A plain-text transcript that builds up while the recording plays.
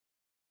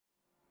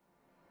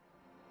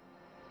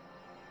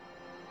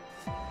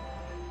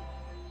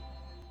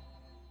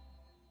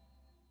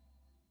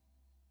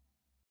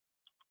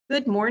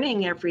Good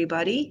morning,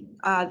 everybody.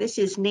 This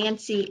is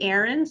Nancy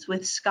Ahrens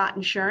with Scott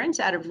Insurance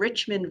out of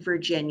Richmond,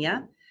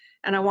 Virginia.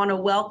 And I want to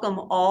welcome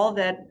all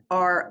that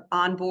are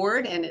on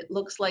board, and it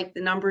looks like the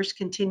numbers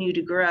continue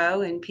to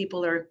grow and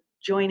people are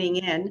joining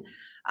in.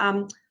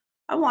 I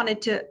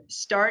wanted to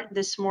start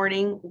this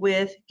morning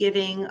with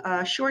giving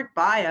a short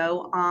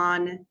bio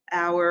on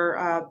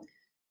our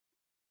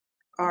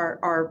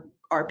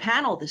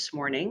panel this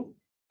morning.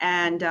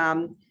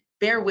 And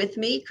bear with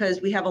me because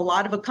we have a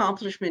lot of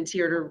accomplishments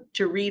here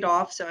to read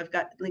off. So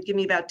give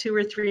me about 2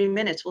 or 3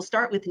 minutes. We'll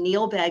start with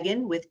Neil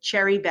Beggin with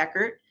Cherry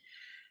Beckert.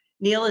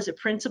 Neil is a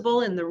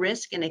principal in the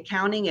Risk and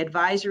Accounting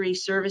Advisory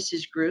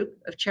Services Group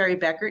of Cherry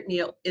Beckert.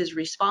 Neil is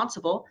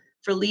responsible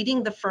for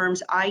leading the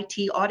firm's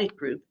IT audit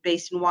group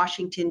based in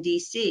Washington,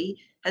 D.C.,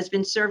 has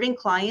been serving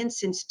clients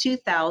since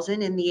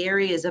 2000 in the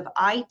areas of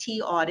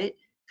IT audit,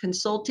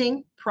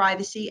 consulting,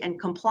 privacy,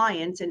 and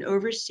compliance, and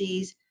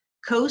oversees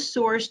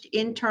co-sourced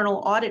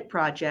internal audit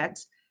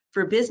projects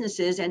for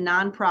businesses and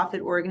nonprofit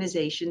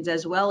organizations,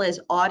 as well as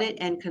audit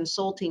and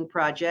consulting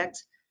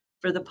projects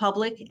for the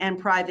public and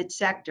private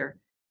sector.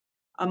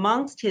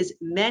 Amongst his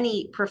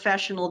many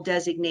professional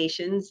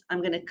designations, I'm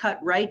going to cut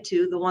right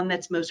to the one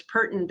that's most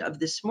pertinent of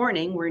this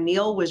morning, where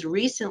Neil was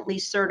recently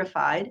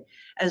certified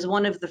as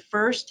one of the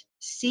first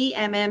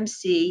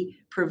CMMC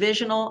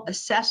provisional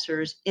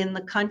assessors in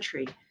the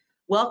country.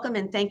 Welcome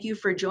and thank you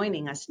for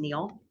joining us,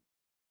 Neil.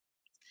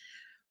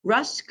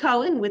 Russ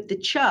Cohen with the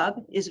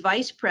Chubb is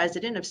Vice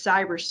President of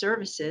Cyber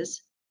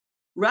Services.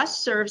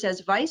 Russ serves as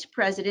Vice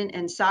President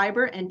and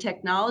Cyber and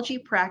Technology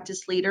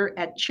Practice Leader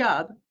at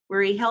Chubb,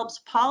 where he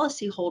helps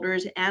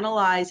policyholders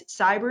analyze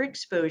cyber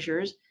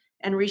exposures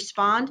and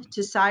respond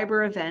to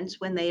cyber events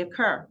when they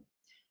occur.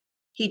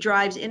 He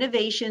drives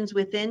innovations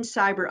within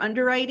cyber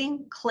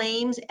underwriting,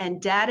 claims,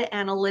 and data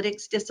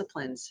analytics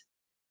disciplines.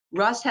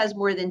 Russ has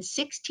more than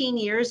 16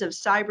 years of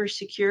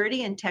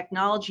cybersecurity and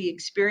technology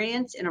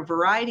experience in a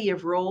variety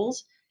of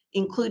roles,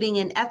 including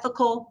an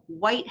ethical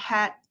white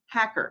hat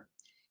hacker.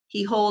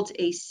 He holds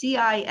a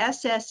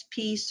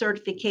CISSP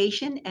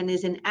certification and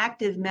is an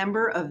active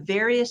member of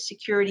various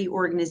security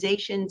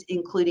organizations,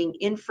 including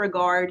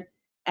InfraGard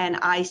and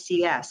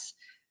ICS.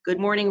 Good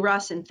morning,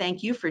 Russ, and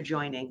thank you for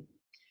joining.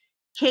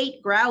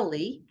 Kate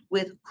Growley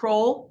with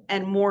Kroll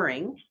and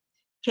Mooring.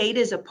 Kate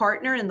is a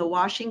partner in the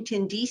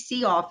Washington,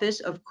 D.C. office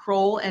of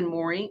Kroll and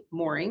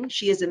Mooring.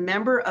 She is a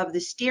member of the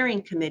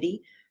steering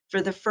committee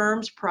for the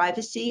firm's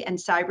privacy and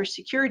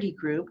cybersecurity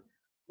group,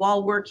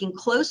 while working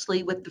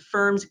closely with the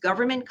firm's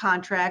government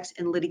contracts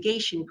and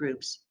litigation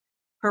groups.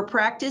 Her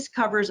practice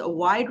covers a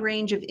wide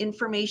range of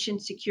information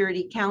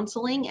security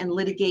counseling and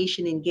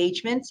litigation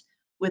engagements,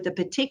 with a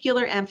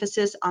particular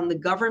emphasis on the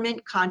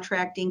government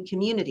contracting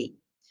community.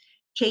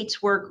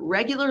 Kate's work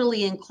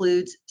regularly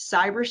includes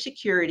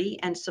cybersecurity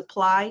and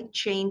supply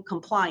chain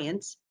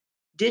compliance,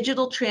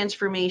 digital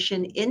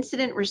transformation,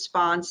 incident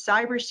response,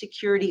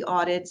 cybersecurity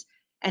audits,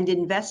 and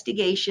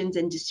investigations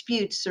and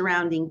disputes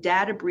surrounding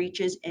data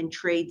breaches and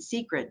trade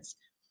secrets.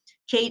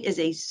 Kate is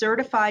a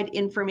certified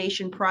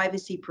information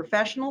privacy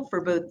professional for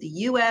both the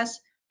U.S.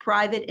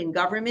 private and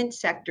government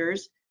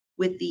sectors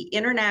with the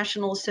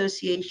International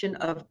Association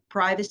of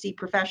Privacy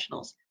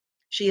Professionals.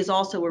 She is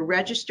also a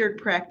registered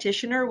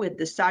practitioner with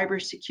the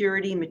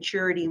Cybersecurity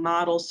Maturity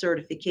Model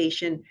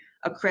Certification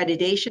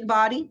Accreditation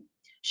Body.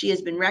 She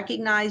has been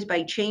recognized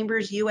by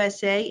Chambers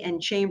USA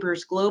and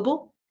Chambers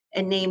Global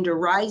and named a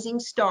rising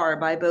star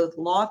by both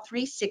Law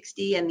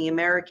 360 and the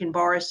American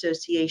Bar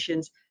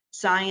Association's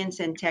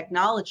Science and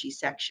Technology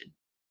section.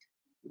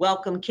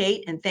 Welcome,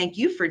 Kate, and thank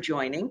you for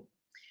joining.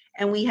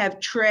 And we have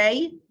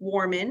Trey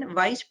Warman,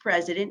 Vice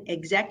President,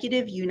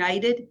 Executive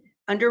United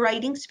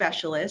Underwriting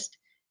Specialist.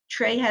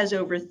 Trey has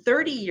over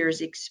 30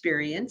 years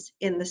experience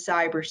in the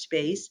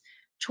cyberspace,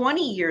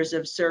 20 years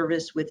of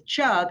service with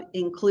Chubb,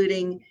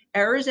 including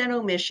errors and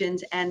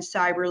omissions and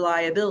cyber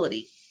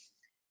liability.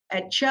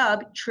 At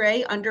Chubb,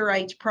 Trey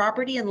underwrites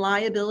property and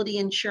liability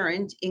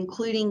insurance,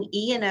 including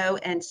E&O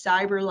and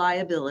cyber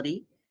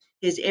liability.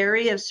 His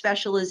area of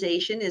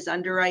specialization is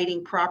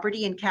underwriting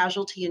property and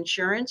casualty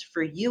insurance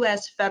for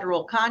U.S.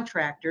 federal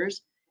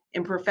contractors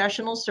in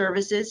professional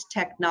services,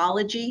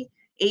 technology,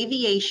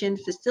 aviation,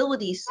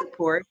 facilities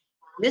support,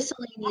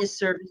 miscellaneous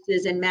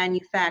services, and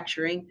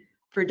manufacturing,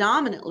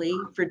 predominantly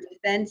for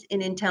defense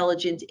and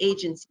intelligence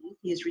agencies.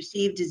 He has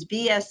received his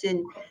BS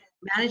in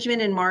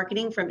Management and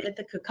Marketing from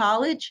Ithaca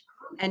College,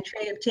 and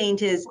Trey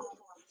obtained his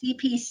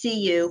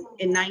CPCU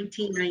in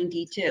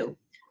 1992.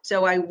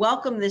 So I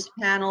welcome this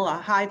panel, a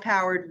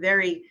high-powered,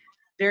 very,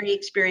 very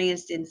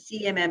experienced in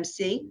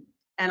CMMC,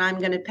 and I'm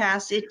going to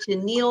pass it to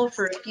Neil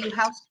for a few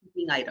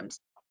housekeeping items.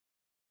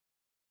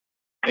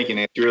 Thank you,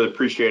 Nancy. Really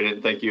appreciate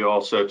it. Thank you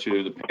also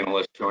to the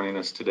panelists joining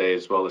us today,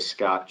 as well as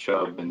Scott,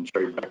 Chubb, and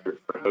Cherry Beckert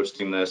for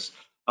hosting this.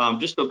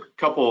 Just a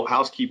couple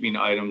housekeeping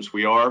items.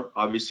 We are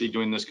obviously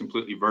doing this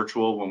completely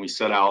virtual. When we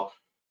set out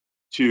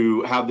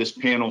to have this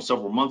panel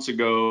several months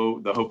ago,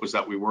 the hope was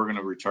that we were going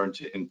to return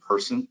to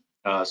in-person.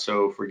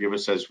 So forgive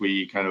us as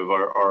we kind of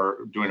are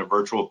doing a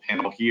virtual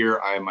panel here.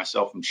 I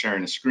myself am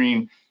sharing a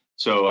screen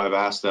So I've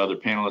asked the other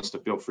panelists to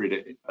feel free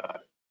to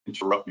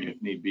interrupt me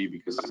if need be,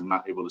 because I'm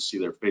not able to see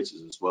their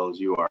faces as well as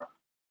you are.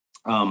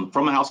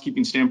 From a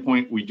housekeeping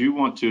standpoint, we do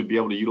want to be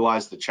able to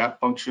utilize the chat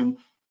function,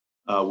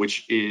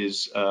 which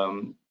is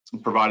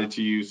provided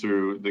to you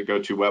through the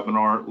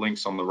GoToWebinar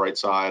links on the right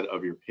side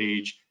of your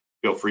page.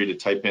 Feel free to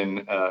type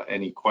in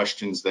any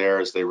questions there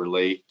as they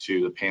relate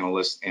to the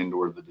panelists and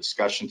or the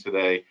discussion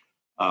today.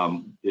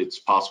 It's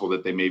possible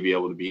that they may be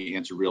able to be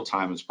answered real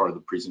time as part of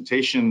the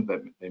presentation,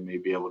 that they may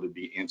be able to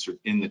be answered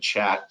in the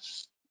chat,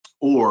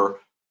 or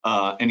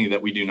any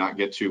that we do not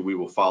get to, we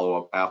will follow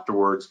up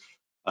afterwards.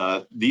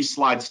 These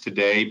slides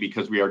today,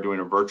 because we are doing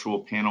a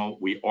virtual panel,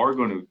 we are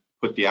going to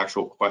put the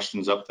actual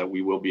questions up that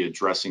we will be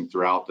addressing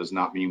throughout. Does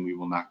not mean we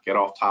will not get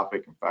off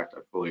topic. In fact,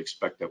 I fully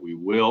expect that we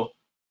will.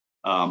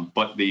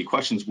 But the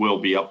questions will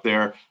be up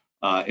there.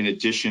 In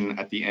addition,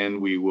 at the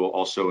end, we will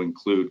also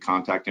include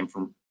contact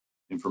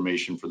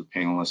information for the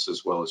panelists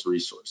as well as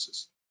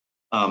resources.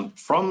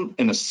 From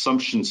an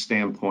assumption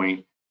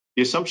standpoint,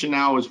 the assumption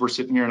now is we're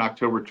sitting here in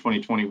October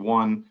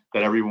 2021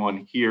 that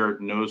everyone here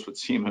knows what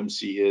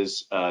CMMC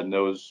is,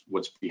 knows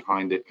what's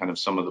behind it, kind of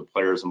some of the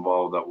players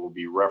involved that will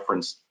be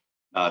referenced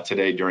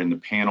today during the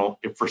panel.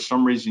 If for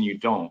some reason you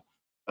don't,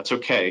 that's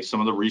okay.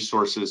 Some of the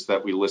resources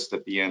that we list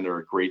at the end are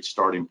a great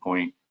starting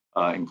point,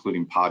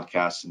 including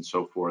podcasts and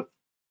so forth.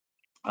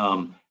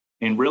 And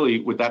really,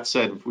 with that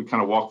said, if we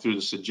kind of walk through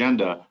this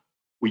agenda,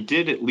 we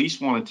did at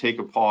least want to take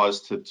a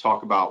pause to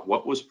talk about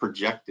what was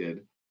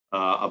projected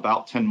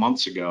about 10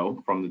 months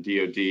ago from the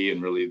DoD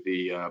and really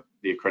the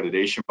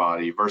accreditation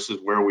body versus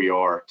where we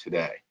are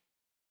today.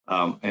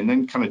 And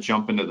then kind of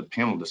jump into the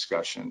panel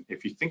discussion.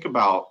 If you think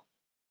about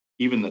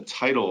even the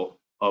title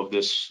of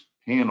this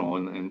panel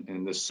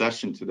and this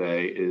session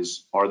today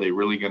is, are they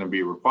really going to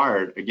be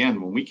required? Again,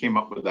 when we came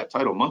up with that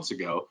title months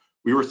ago,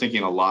 we were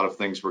thinking a lot of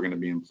things were going to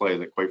be in play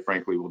that, quite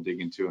frankly, we'll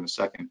dig into in a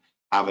second,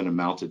 haven't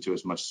amounted to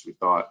as much as we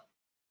thought.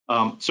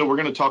 So we're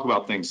going to talk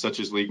about things such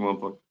as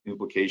legal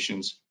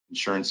implications,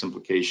 insurance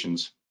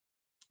implications,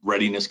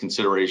 readiness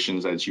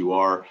considerations as you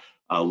are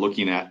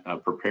looking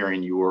at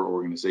preparing your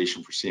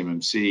organization for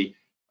CMMC,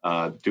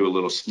 do a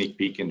little sneak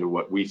peek into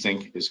what we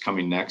think is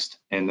coming next.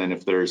 And then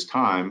if there's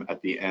time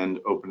at the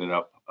end, open it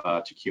up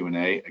to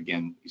Q&A.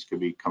 Again, these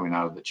could be coming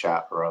out of the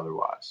chat or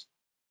otherwise.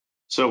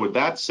 So with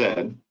that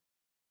said,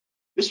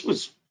 this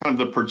was kind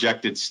of the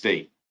projected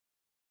state.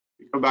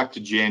 We go back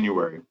to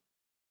January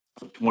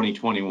of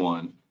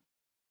 2021.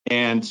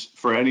 And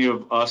for any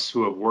of us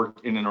who have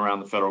worked in and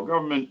around the federal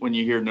government, when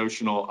you hear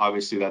notional,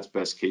 obviously that's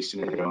best case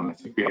scenario. And I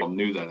think we all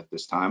knew that at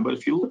this time. But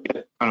if you look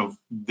at kind of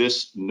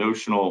this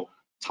notional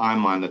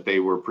timeline that they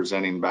were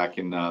presenting back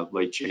in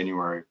late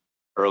January,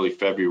 early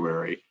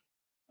February,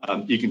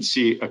 you can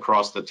see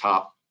across the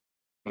top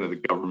kind of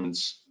the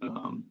government's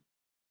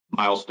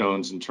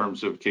milestones in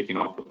terms of kicking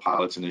off the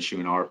pilots and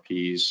issuing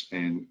RFPs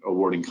and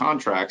awarding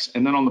contracts.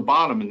 And then on the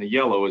bottom in the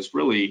yellow is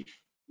really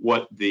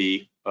what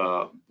the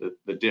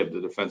DIB,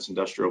 the Defense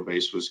Industrial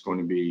Base, was going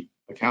to be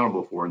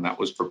accountable for, and that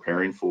was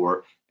preparing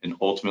for and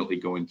ultimately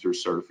going through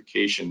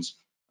certifications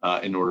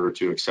in order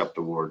to accept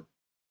award.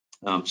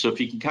 So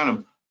if you can kind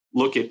of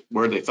look at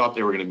where they thought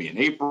they were going to be in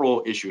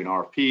April, issuing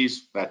RFPs,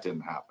 that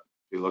didn't happen.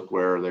 If you look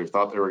where they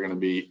thought they were going to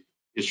be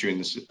issuing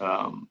this,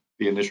 the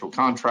initial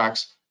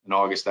contracts in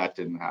August, that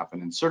didn't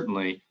happen. And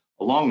certainly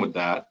along with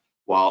that,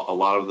 while a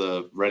lot of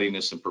the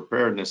readiness and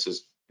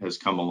preparedness has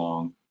come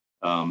along,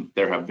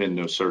 there have been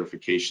no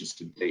certifications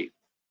to date.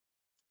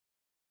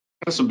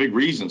 There's some big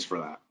reasons for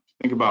that.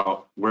 Think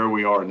about where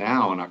we are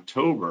now in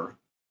October.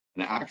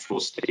 An actual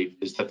state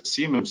is that the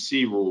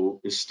CMMC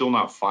rule is still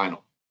not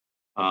final.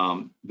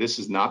 This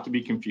is not to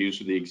be confused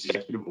with the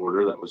executive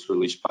order that was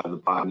released by the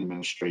Biden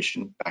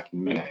administration back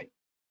in May.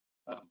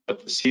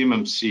 But the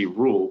CMMC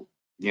rule,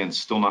 again,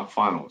 still not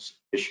final. It's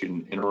issued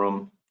an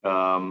interim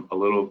a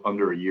little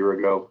under a year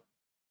ago,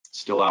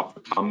 still out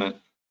for comment.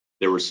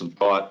 There was some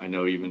thought, I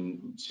know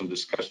even some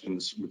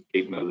discussions with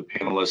Kate and other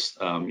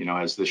panelists,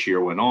 as this year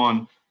went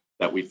on,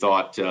 that we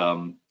thought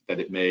that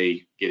it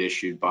may get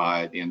issued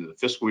by the end of the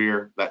fiscal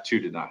year. That too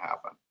did not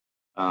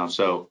happen.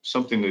 So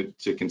something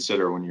to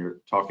consider when you're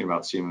talking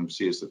about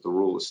CMMC is that the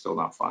rule is still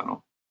not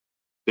final.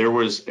 There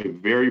was a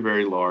very,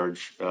 very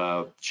large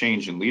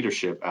change in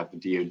leadership at the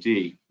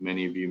DoD.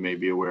 Many of you may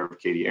be aware of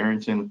Katie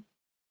Arrington,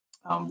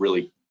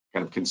 really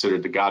kind of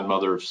considered the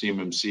godmother of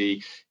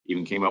CMMC,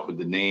 even came up with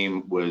the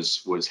name,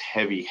 was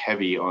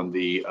heavy on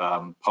the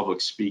public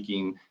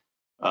speaking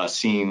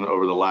scene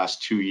over the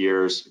last 2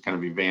 years, kind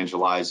of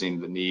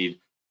evangelizing the need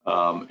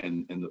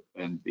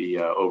and the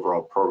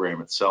overall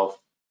program itself.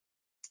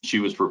 She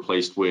was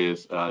replaced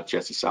with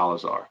Jesse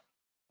Salazar,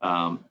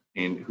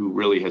 and who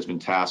really has been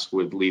tasked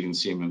with leading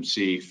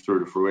CMMC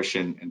through to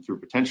fruition and through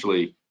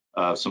potentially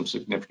some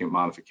significant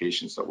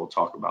modifications that we'll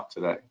talk about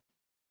today.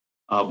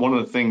 One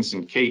of the things,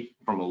 and Kate,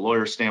 from a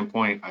lawyer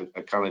standpoint, I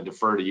kind of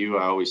defer to you.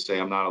 I always say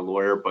I'm not a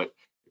lawyer, but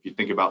if you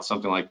think about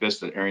something like this,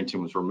 that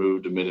Arrington was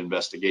removed amid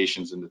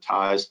investigations into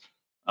ties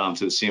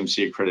to the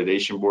CMC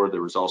Accreditation Board,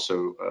 there was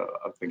also,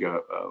 I think,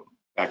 a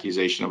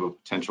accusation of a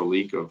potential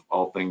leak of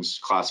all things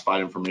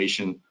classified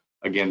information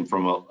Again,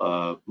 from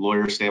a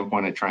lawyer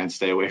standpoint, I try and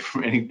stay away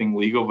from anything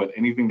legal, but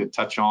anything to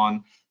touch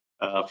on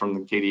from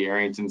the Katie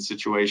Arrington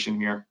situation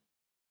here?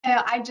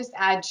 I just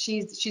add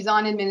she's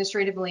on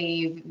administrative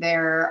leave.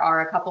 There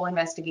are a couple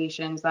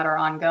investigations that are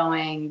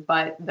ongoing,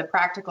 but the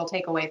practical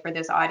takeaway for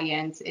this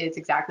audience is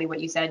exactly what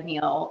you said,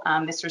 Neil.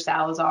 Mr.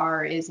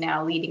 Salazar is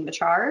now leading the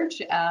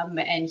charge,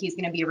 and he's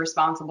going to be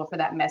responsible for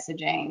that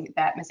messaging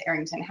that Ms.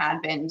 Arrington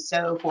had been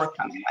so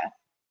forthcoming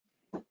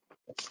with.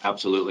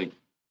 Absolutely.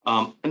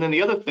 And then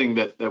the other thing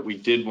that we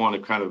did want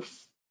to kind of,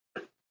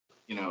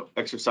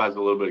 exercise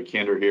a little bit of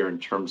candor here in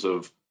terms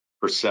of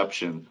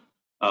perception.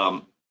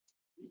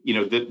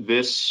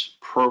 This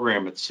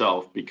program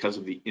itself, because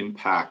of the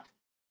impact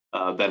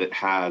that it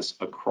has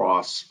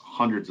across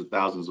hundreds of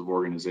thousands of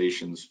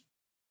organizations,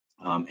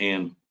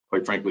 and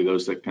quite frankly,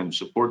 those that can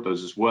support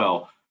those as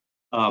well,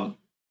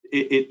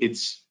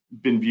 it's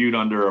been viewed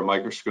under a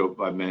microscope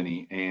by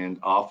many. And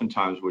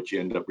oftentimes what you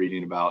end up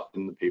reading about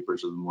in the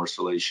papers are the more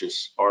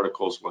salacious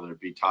articles, whether it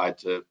be tied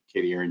to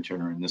Katie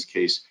Arrington or in this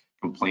case,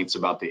 complaints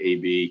about the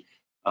AB.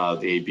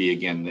 The AB,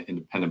 again, the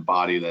independent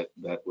body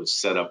that was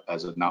set up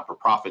as a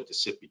not-for-profit to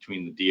sit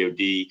between the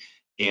DoD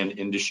and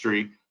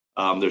industry.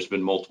 There's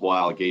been multiple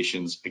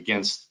allegations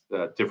against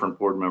different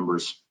board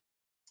members,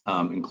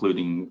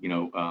 including,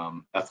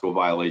 ethical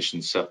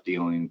violations, theft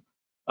dealing,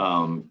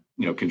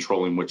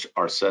 controlling which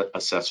our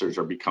assessors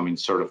are becoming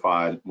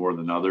certified more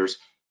than others.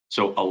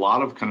 So a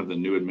lot of kind of the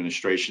new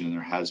administration, and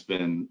there has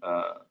been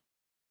a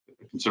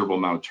considerable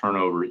amount of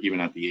turnover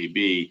even at the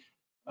AB,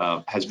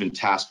 has been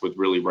tasked with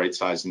really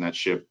right-sizing that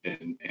ship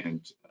and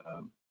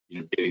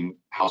getting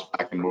house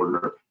back in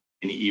order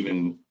and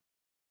even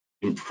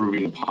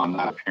improving upon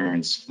that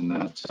appearance and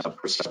that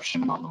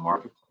perception on the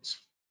marketplace.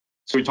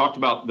 So we talked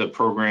about the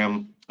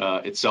program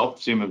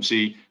itself,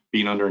 CMMC,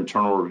 being under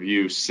internal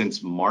review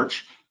since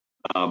March.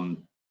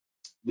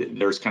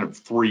 There's kind of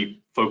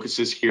three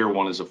focuses here.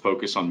 One is a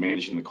focus on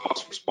managing the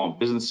cost for small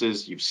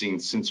businesses. You've seen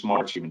since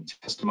March, even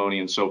testimony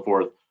and so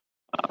forth.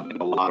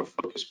 And a lot of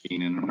focus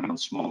being in and around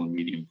small and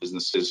medium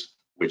businesses,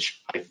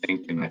 which I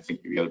think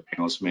the other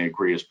panelists may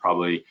agree, is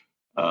probably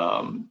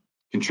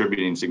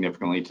contributing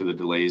significantly to the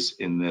delays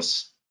in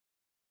this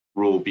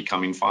rule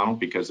becoming final,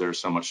 because there's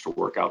so much to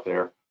work out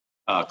there.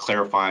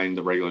 Clarifying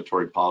the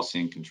regulatory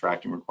policy and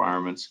contracting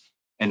requirements.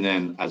 And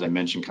then, as I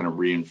mentioned, kind of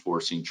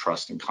reinforcing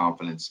trust and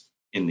confidence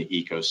in the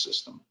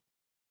ecosystem.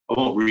 I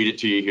won't read it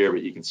to you here,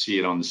 but you can see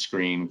it on the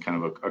screen,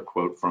 kind of a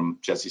quote from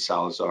Jesse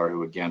Salazar,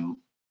 who again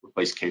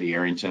replaced Katie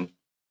Arrington.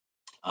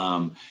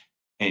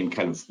 And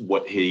kind of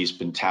what he's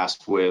been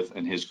tasked with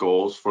and his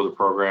goals for the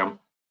program.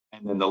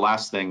 And then the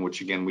last thing,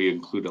 which again we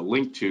include a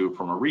link to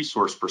from a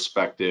resource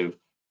perspective,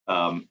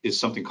 is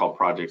something called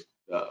Project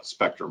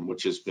Spectrum,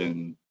 which has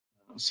been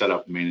set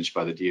up and managed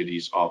by the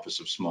DoD's Office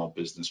of Small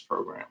Business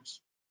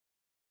Programs.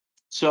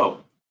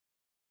 So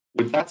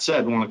with that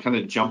said, I want to kind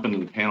of jump into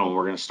the panel.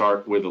 We're going to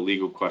start with the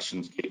legal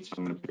questions. Kate, so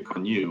I'm going to pick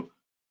on you.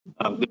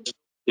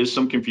 There is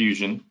some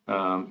confusion in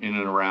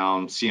and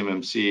around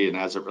CMMC and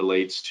as it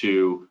relates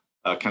to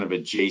kind of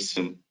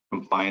adjacent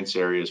compliance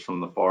areas from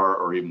the FAR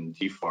or even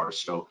DFAR.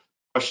 So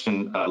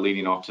question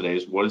leading off today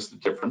is, what is the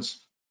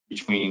difference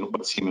between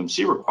what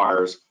CMMC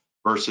requires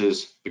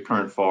versus the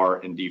current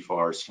FAR and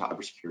DFAR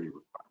cybersecurity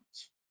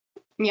requirements?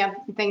 Yeah,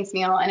 thanks,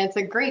 Neil. And it's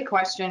a great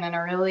question and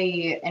a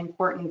really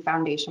important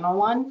foundational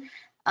one.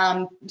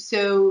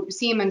 So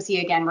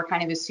CMMC, again, we're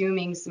kind of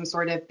assuming some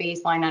sort of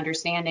baseline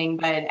understanding,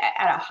 but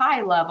at a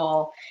high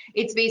level,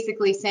 it's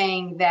basically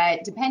saying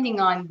that depending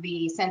on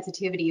the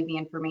sensitivity of the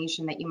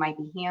information that you might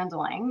be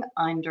handling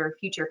under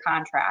future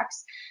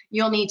contracts,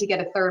 you'll need to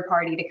get a third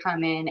party to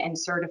come in and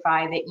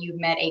certify that you've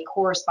met a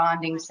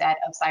corresponding set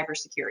of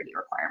cybersecurity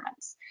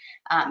requirements.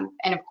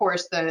 And of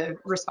course, the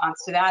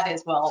response to that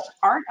is, well,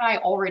 aren't I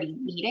already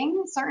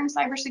meeting certain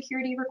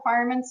cybersecurity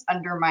requirements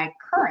under my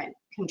current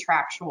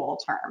contractual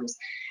terms?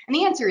 And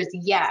the answer is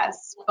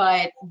yes,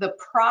 but the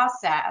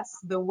process,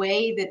 the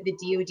way that the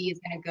DoD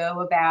is going to go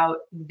about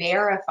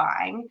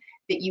verifying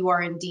that you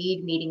are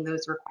indeed meeting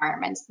those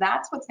requirements,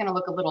 that's what's going to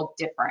look a little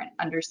different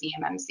under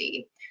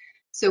CMMC.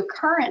 So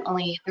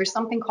currently, there's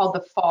something called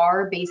the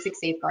FAR Basic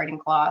Safeguarding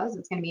Clause.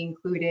 It's going to be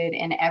included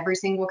in every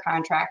single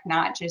contract,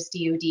 not just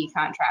DoD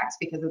contracts,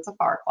 because it's a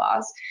FAR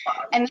clause.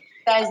 And it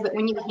says that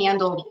when you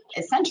handle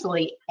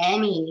essentially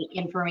any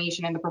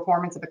information in the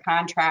performance of a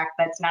contract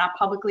that's not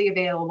publicly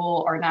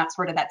available or not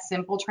sort of that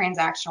simple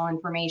transactional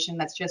information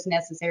that's just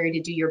necessary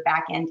to do your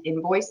back-end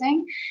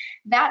invoicing,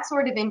 that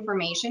sort of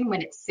information,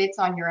 when it sits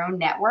on your own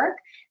network,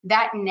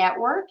 that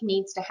network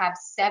needs to have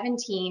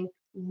 17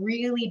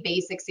 really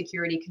basic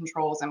security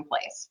controls in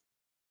place.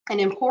 And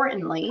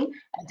importantly,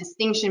 a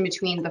distinction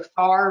between the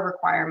FAR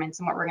requirements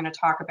and what we're going to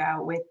talk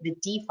about with the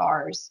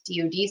DFARS,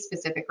 DoD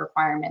specific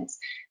requirements,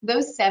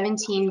 those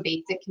 17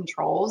 basic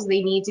controls,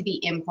 they need to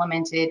be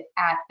implemented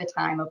at the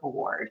time of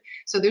award.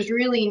 So there's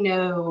really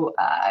no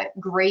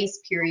grace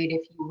period,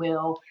 if you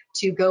will,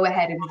 to go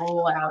ahead and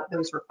roll out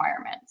those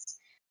requirements.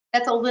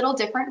 That's a little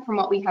different from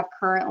what we have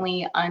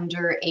currently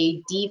under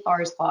a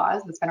DFARS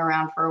clause that's been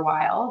around for a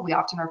while. We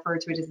often refer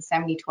to it as a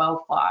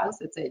 7012 clause.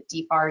 It's a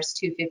DFARS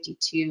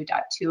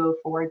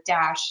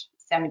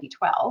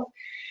 252.204-7012.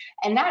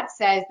 And that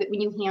says that when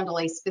you handle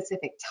a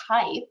specific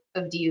type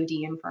of DoD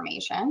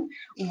information,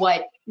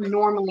 what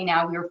normally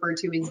now we refer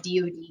to as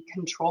DoD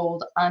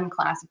controlled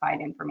unclassified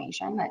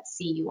information, that's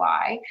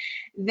CUI,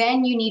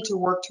 then you need to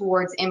work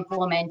towards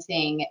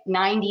implementing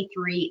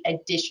 93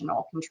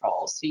 additional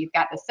controls. So you've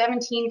got the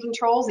 17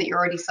 controls that you're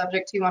already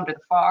subject to under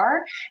the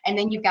FAR, and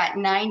then you've got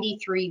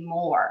 93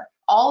 more.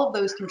 All of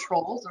those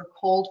controls are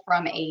pulled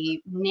from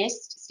a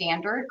NIST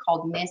standard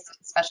called NIST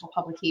Special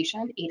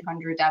Publication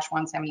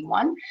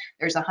 800-171.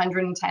 There's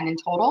 110 in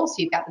total, so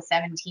you've got the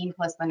 17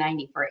 plus the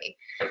 93.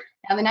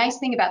 Now, the nice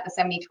thing about the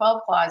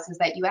 7012 clause is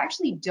that you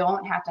actually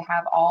don't have to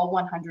have all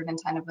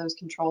 110 of those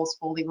controls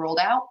fully rolled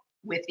out,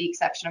 with the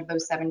exception of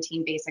those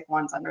 17 basic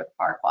ones under the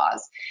FAR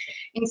clause.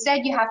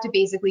 Instead, you have to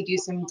basically do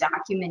some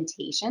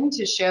documentation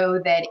to show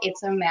that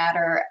it's a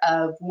matter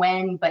of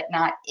when, but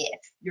not if,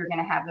 you're going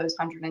to have those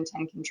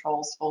 110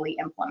 controls fully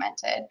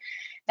implemented.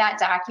 That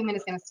document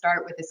is going to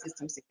start with a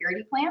system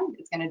security plan.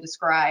 It's going to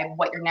describe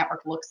what your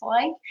network looks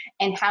like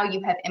and how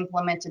you have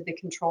implemented the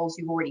controls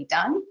you've already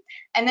done.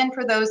 And then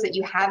for those that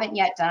you haven't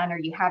yet done or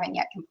you haven't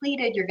yet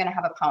completed, you're going to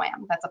have a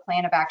POAM. That's a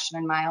plan of action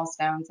and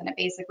milestones. And it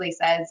basically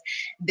says,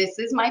 this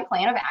is my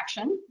plan of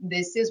action.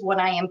 This is what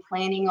I am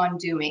planning on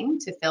doing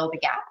to fill the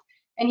gap.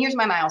 And here's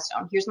my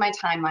milestone. Here's my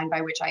timeline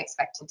by which I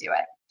expect to do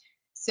it.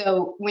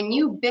 So when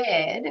you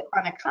bid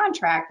on a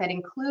contract that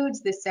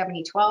includes this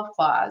 7012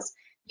 clause,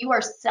 you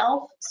are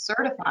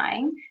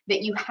self-certifying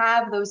that you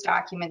have those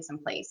documents in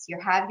place. You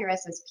have your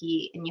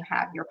SSP and you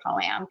have your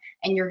POAM,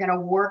 and you're going to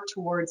work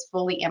towards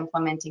fully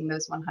implementing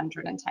those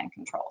 110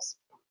 controls.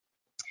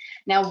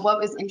 Now, what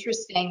was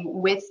interesting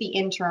with the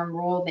interim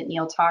rule that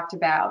Neil talked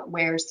about,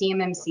 where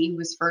CMMC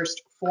was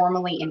first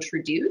formally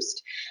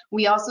introduced,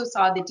 we also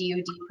saw the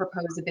DoD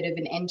propose a bit of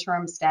an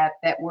interim step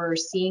that we're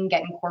seeing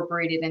get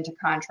incorporated into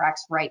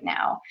contracts right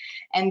now.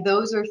 And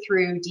those are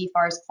through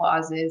DFARS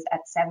clauses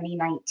at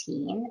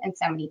 7019 and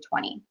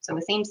 7020. So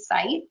the same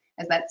site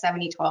as that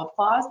 7012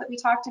 clause that we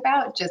talked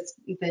about, just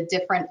the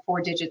different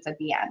 4 digits at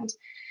the end.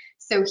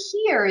 So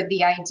here,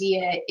 the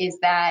idea is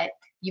that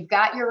you've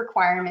got your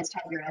requirements to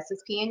have your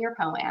SSP and your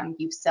POAM.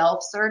 You've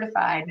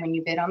self-certified when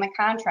you bid on the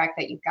contract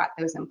that you've got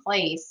those in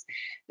place.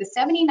 The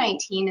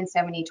 7019 and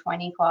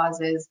 7020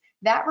 clauses,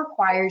 that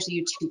requires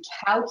you to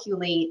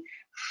calculate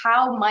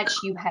how much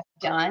you have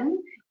done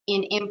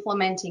in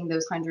implementing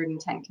those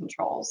 110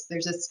 controls.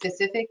 There's a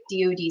specific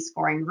DoD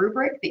scoring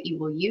rubric that you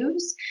will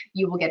use.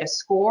 You will get a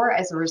score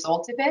as a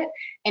result of it.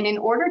 And in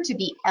order to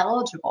be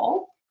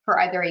eligible for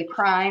either a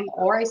prime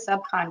or a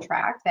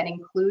subcontract that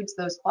includes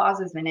those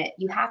clauses in it,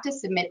 you have to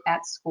submit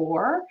that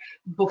score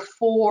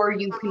before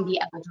you can be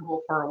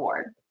eligible for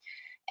award.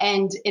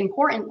 And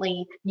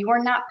importantly, you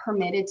are not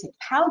permitted to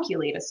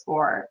calculate a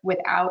score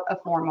without a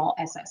formal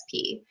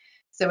SSP.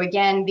 So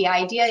again, the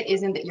idea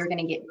isn't that you're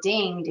going to get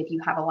dinged if you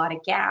have a lot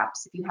of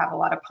gaps, if you have a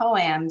lot of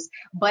POAMs,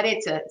 but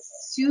it's a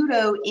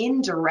pseudo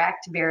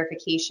indirect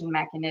verification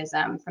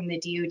mechanism from the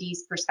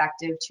DoD's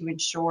perspective to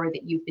ensure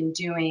that you've been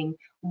doing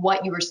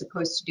what you were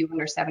supposed to do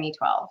under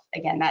 7012,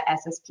 again, that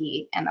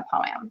SSP and the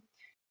POAM.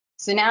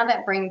 So now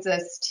that brings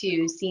us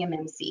to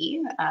CMMC,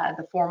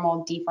 the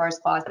formal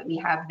DFARS clause that we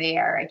have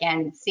there.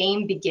 Again,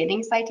 same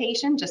beginning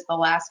citation, just the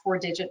last 4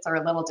 digits are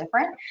a little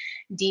different.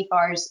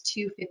 DFARS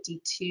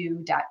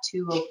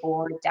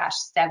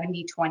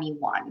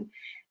 252.204-7021.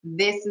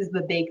 This is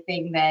the big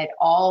thing that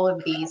all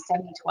of these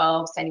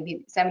 7012,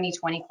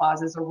 7020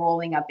 clauses are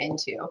rolling up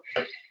into.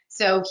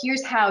 So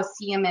here's how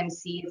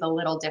CMMC is a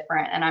little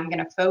different, and I'm going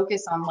to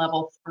focus on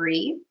level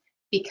 3.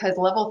 Because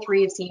level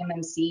 3 of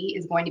CMMC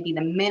is going to be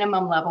the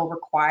minimum level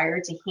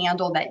required to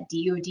handle that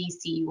DoD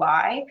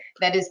CUI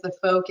that is the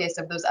focus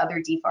of those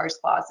other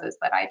DFARS clauses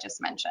that I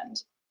just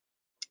mentioned.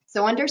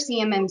 So under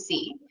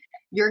CMMC,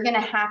 you're going to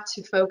have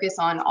to focus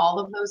on all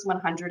of those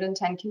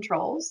 110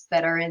 controls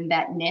that are in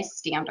that NIST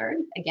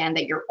standard, again,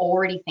 that you're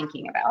already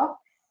thinking about.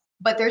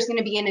 But there's going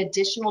to be an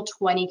additional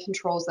 20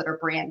 controls that are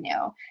brand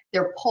new.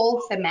 They're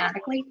pulled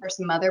thematically for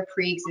some other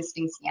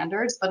pre-existing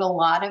standards, but a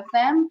lot of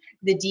them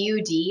the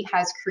DoD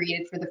has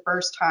created for the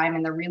first time,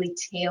 and they're really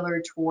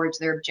tailored towards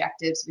their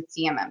objectives with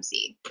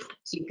CMMC.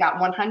 So you've got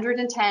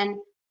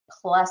 110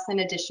 plus an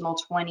additional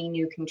 20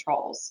 new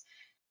controls.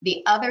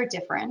 The other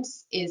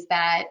difference is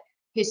that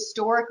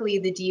historically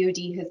the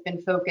DoD has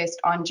been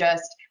focused on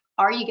just,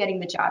 are you getting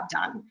the job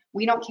done?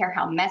 We don't care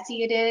how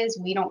messy it is.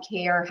 We don't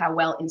care how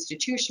well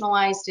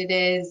institutionalized it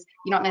is.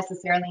 You don't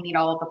necessarily need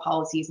all of the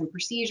policies and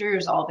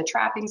procedures, all the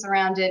trappings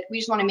around it. We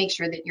just want to make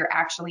sure that you're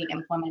actually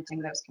implementing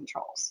those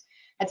controls.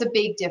 That's a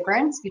big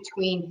difference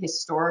between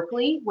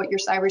historically what your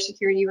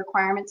cybersecurity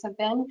requirements have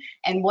been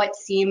and what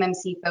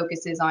CMMC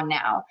focuses on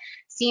now.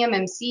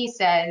 CMMC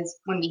says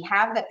when we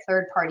have that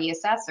third-party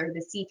assessor,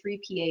 the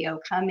C3PAO,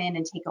 come in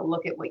and take a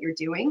look at what you're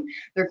doing,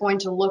 they're going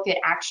to look at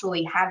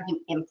actually have you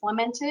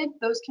implemented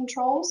those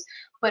controls,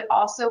 but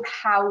also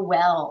how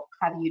well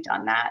have you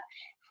done that?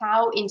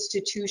 how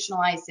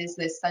institutionalized is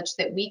this such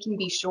that we can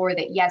be sure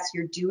that, yes,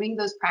 you're doing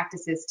those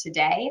practices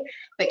today,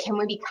 but can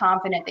we be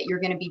confident that you're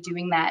going to be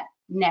doing that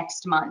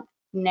next month,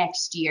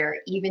 next year,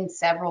 even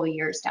several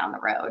years down the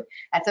road?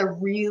 That's a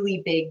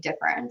really big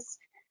difference.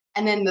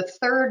 And then the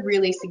third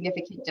really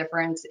significant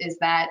difference is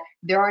that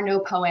there are no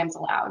POAMs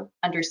allowed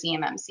under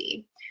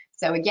CMMC.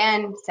 So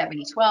again,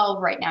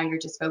 7012, right now you're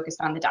just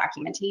focused on the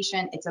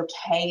documentation. It's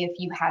okay if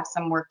you have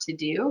some work to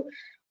do.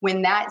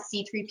 When that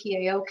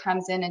C3PAO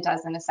comes in and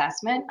does an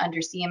assessment under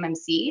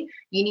CMMC,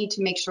 you need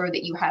to make sure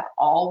that you have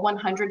all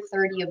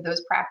 130 of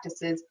those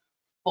practices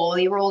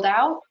fully rolled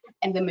out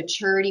and the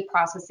maturity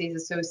processes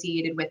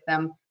associated with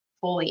them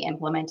fully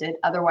implemented.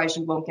 Otherwise,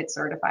 you won't get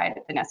certified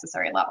at the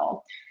necessary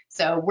level.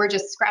 So we're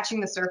just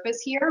scratching the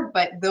surface here,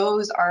 but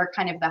those are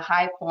kind of the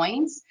high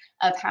points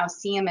of how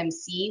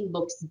CMMC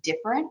looks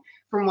different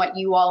from what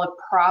you all have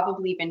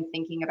probably been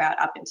thinking about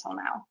up until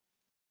now.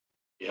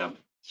 Yeah,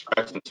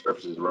 scratching the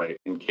surface is right.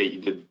 And Kate,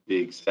 you did the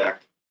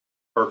exact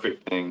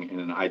perfect thing in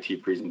an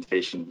IT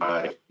presentation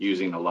by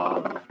using a lot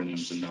of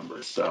acronyms and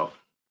numbers. So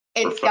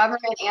it's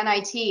government and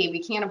IT.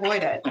 We can't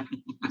avoid it.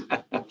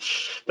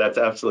 That's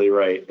absolutely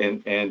right.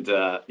 And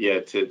yeah,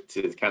 to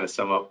kind of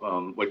sum up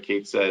what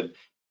Kate said,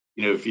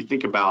 you know, if you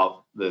think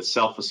about the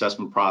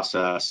self-assessment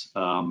process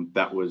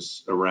that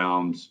was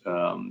around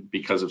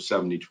because of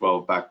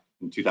 7012 back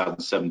in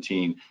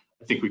 2017,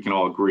 I think we can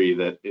all agree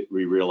that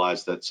we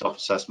realize that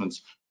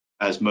self-assessments,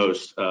 as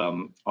most,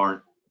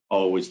 aren't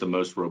always the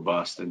most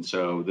robust. And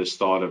so this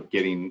thought of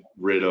getting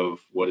rid of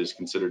what is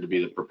considered to be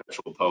the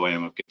perpetual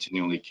POAM of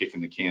continually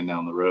kicking the can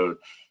down the road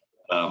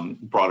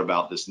brought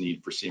about this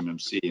need for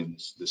CMMC and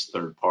this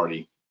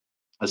third-party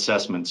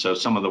assessment. So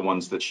some of the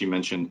ones that she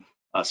mentioned,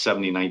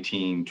 70,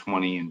 19,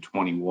 20, and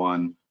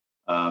 21,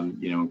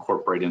 you know,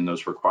 incorporate in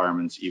those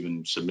requirements,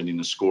 even submitting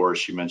a score,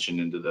 she mentioned,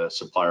 into the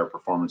supplier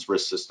performance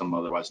risk system,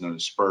 otherwise known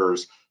as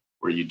SPRS,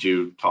 where you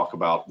do talk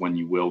about when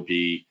you will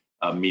be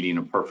meeting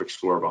a perfect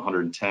score of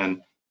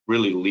 110,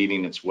 really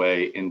leading its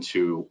way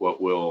into what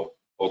will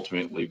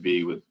ultimately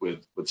be with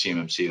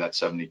CMMC, that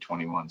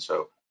 70-21.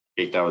 So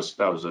Kate, that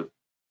was a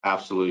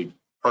absolutely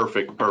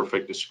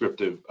perfect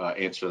descriptive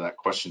answer to that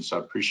question. So I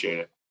appreciate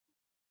it.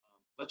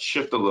 Let's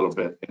shift a little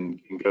bit and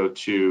go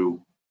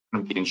to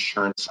the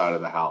insurance side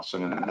of the house.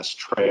 I'm going to ask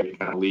Trey to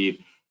kind of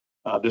lead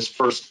this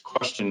first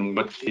question,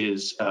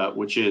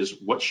 which is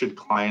what should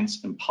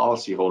clients and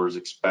policyholders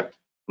expect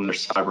from their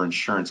cyber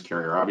insurance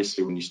carrier?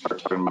 Obviously, when you start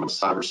talking about a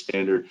cyber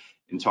standard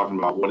and talking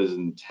about what is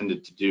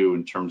intended to do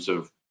in terms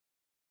of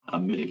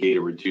mitigate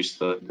or reduce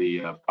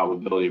the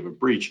probability of a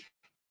breach,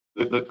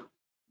 the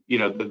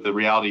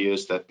reality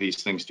is that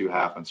these things do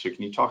happen. So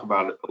can you talk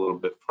about it a little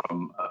bit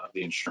from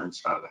the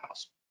insurance side of the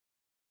house?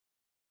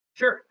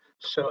 Sure.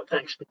 So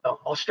thanks, Bill.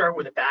 I'll start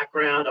with a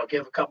background. I'll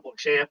give a couple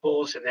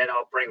examples, and then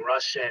I'll bring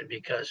Russ in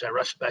because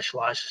Russ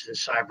specializes in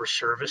cyber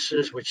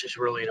services, which is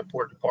really an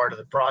important part of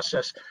the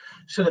process.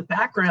 So the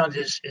background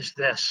is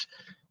this.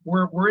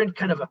 We're in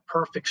kind of a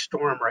perfect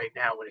storm right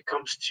now when it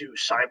comes to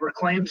cyber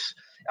claims.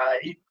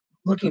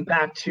 Looking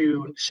back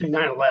to, say,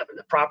 9/11,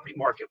 the property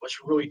market was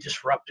really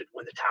disrupted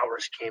when the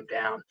towers came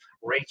down.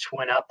 Rates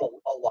went up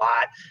a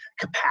lot.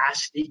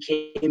 Capacity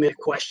came into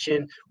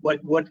question. What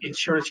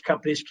insurance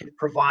companies can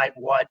provide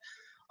what,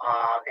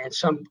 and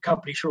some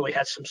companies really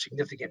had some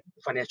significant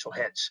financial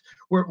hits.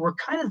 We're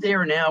kind of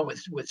there now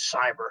with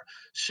cyber.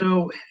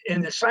 So,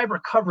 and the cyber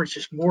coverage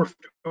has morphed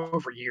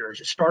over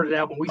years. It started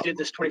out when we did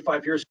this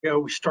 25 years ago.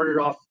 We started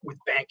off with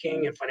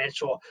banking and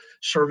financial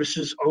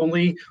services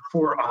only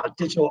for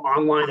digital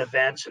online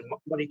events and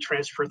money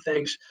transfer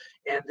things.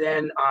 And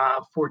then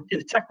in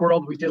the tech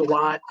world, we did a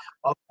lot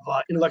of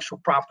intellectual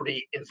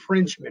property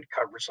infringement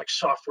coverage, like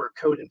software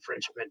code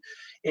infringement.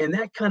 And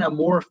that kind of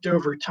morphed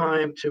over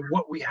time to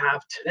what we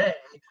have today.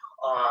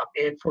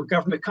 And for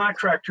government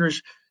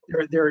contractors,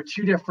 there are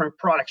two different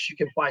products. You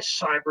can buy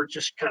cyber,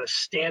 just kind of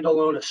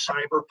standalone, a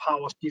cyber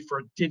policy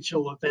for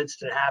digital events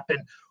that happen.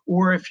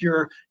 Or if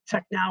you're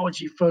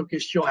technology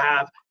focused, you'll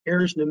have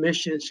errors and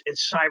omissions and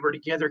cyber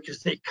together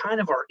because they kind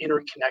of are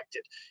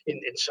interconnected in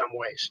some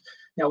ways.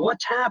 Now,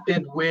 what's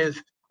happened with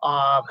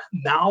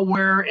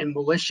malware and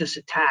malicious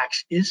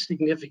attacks is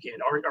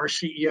significant. Our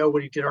CEO,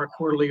 when he did our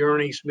quarterly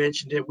earnings,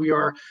 mentioned that we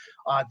are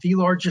the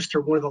largest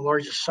or one of the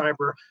largest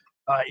cyber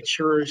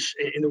insurers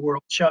in the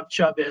world. Chubb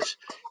is,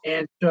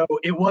 and so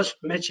it was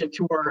mentioned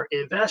to our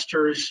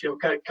investors,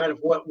 kind of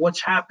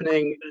what's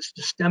happening,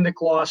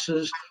 systemic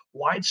losses,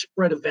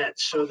 widespread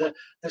events. So the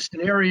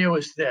scenario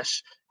is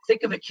this: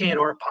 think of a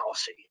K&R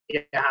policy.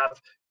 You have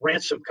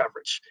ransom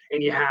coverage,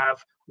 and you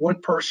have one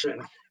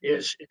person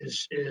is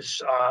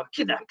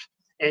kidnapped,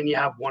 and you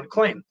have one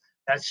claim.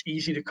 That's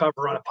easy to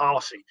cover on a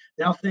policy.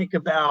 Now think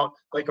about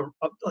like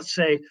let's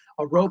say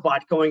a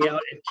robot going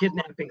out and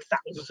kidnapping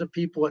thousands of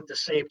people at the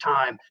same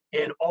time,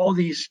 and all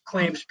these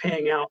claims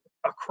paying out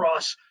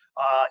across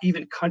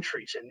even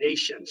countries and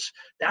nations.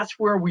 That's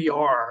where we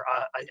are.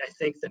 I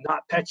think the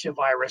NotPetya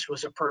virus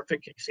was a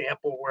perfect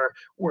example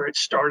where it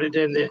started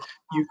in the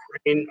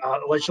Ukraine,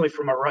 allegedly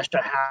from a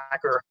Russia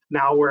hacker.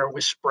 Malware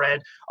was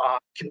spread,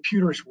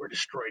 computers were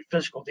destroyed,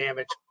 physical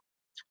damage.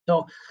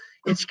 So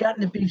it's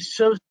gotten to be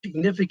so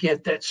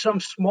significant that some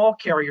small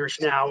carriers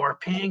now are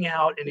paying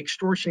out in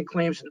extortion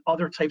claims and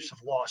other types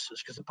of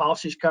losses, because the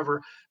policies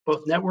cover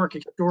both network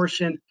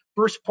extortion,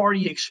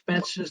 first-party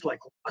expenses like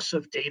loss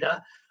of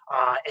data,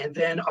 and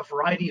then a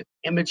variety of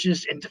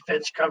damages and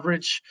defense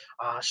coverage,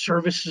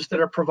 services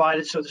that are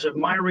provided. So there's a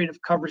myriad of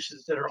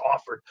coverages that are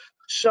offered.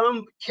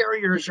 Some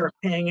carriers are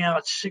paying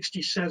out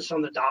 60 cents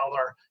on the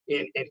dollar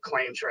in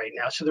claims right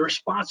now. So the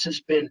response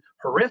has been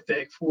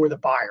horrific for the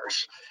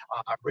buyers.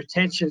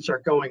 Retentions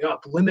are going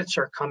up, limits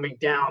are coming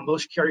down.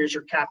 Most carriers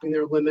are capping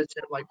their limits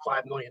at like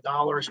 $5 million,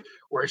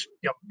 whereas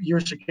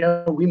years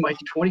ago we might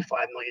do $25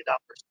 million.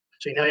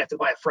 So now you have to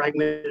buy a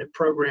fragmented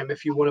program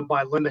if you want to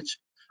buy limits.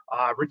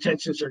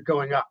 Retentions are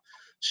going up.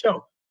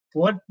 So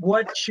what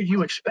should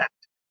you expect?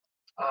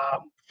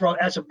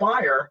 As a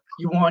buyer,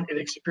 you want an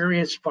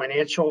experienced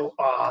financially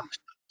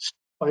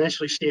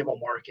stable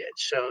market.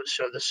 So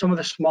some of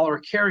the smaller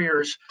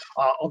carriers,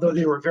 although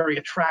they were very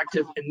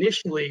attractive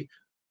initially,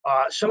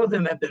 some of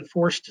them have been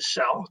forced to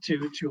sell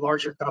to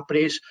larger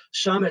companies.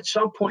 Some at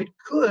some point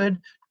could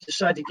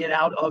decide to get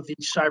out of the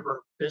cyber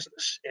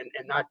business and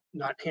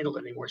not handle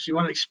it anymore. So you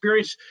want an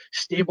experienced,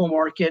 stable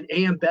market.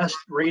 AM Best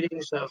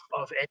ratings of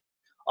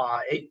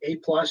A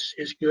plus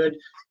is good.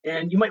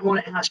 And you might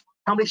want to ask,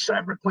 how many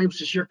cyber claims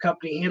does your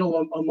company handle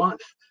a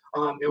month?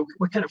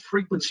 What kind of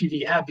frequency do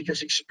you have?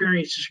 Because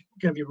experience is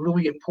going to be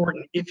really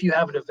important. If you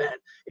have an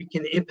event, it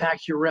can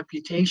impact your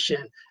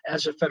reputation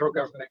as a federal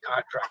government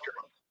contractor.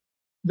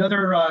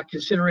 Another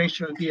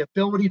consideration would be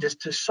ability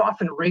to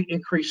soften rate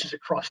increases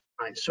across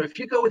time. So if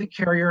you go with a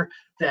carrier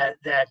that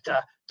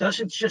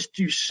doesn't just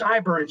do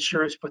cyber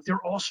insurance, but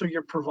they're also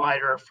your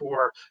provider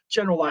for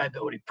general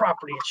liability,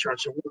 property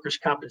insurance, and workers'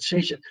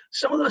 compensation,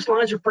 some of those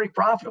lines are pretty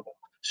profitable.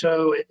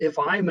 So if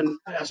I'm,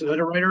 as an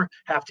underwriter,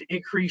 have to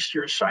increase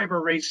your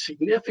cyber rates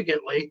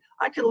significantly,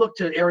 I can look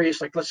to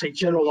areas like, let's say,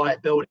 general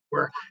liability,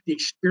 where the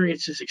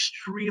experience is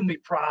extremely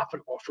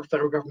profitable for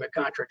federal government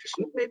contractors.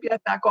 So maybe I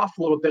back off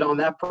a little bit on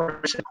that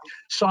price,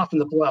 soften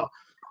the blow.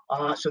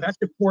 So that's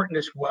important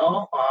as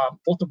well.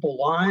 Multiple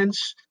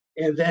lines,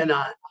 and then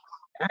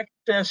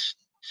access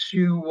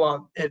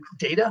to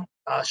data.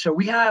 So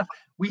we have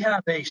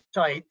a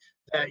site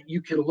that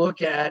you can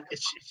look at.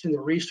 It's in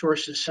the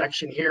resources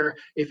section here.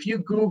 If you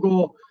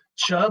Google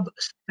Chubb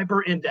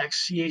Cyber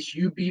Index,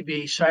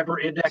 CHUBB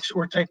Cyber Index,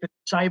 or type in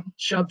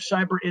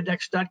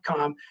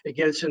chubbcyberindex.com,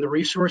 again, it's in the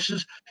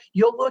resources.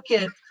 You'll look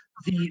at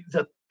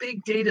the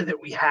big data that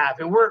we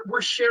have, and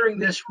we're sharing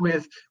this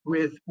with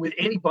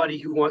anybody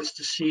who wants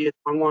to see it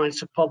online.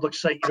 It's a public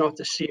site, you don't have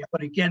to see it,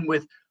 but again,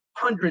 with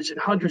hundreds and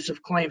hundreds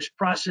of claims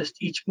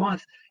processed each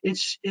month,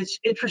 it's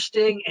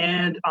interesting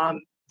and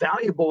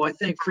valuable, I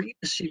think, for you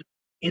to see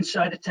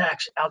inside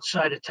attacks,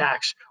 outside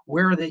attacks,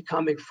 where are they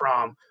coming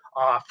from,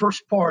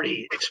 first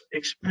party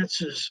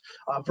expenses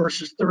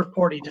versus third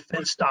party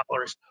defense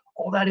dollars.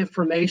 All that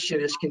information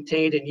is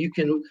contained, and you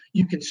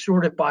can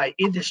sort it by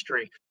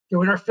industry.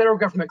 So in our federal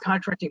government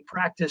contracting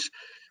practice,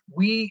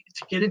 to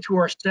get into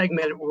our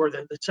segment, or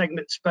the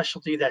segment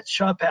specialty that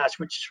Chubb has,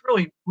 which is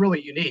really,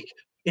 really unique,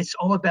 it's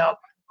all about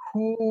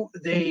who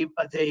their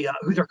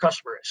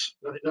customer is.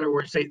 In other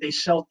words, you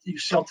sell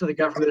to the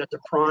government as a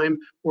prime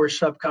or a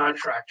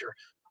subcontractor.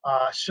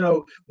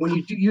 So when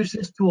you use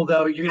this tool,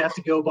 though, you're gonna have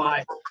to go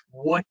by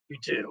what you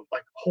do,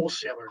 like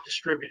wholesaler,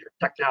 distributor,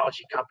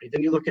 technology company.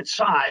 Then you look at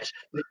size,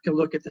 and you can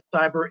look at the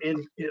cyber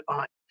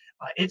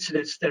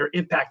incidents that are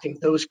impacting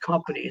those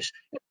companies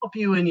and help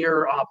you in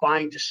your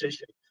buying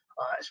decision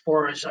as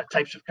far as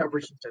types of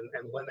coverages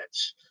and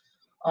limits.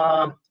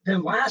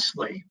 Then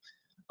lastly,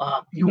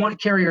 you want a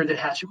carrier that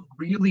has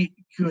really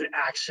good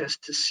access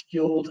to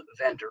skilled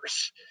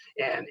vendors.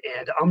 And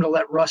I'm going to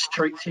let Russ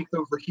take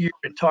over here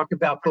and talk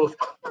about both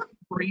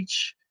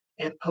breach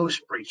and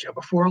post-breach.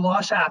 Before a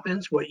loss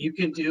happens, what you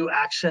can do,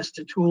 access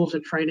to tools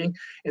and training,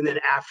 and then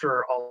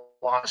after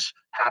a loss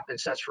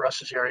happens, that's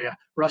Russ's area.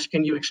 Russ,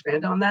 can you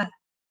expand on that?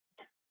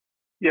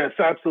 Yes,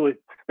 absolutely.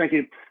 Thank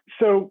you.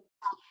 So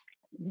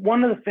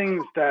one of the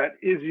things that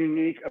is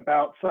unique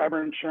about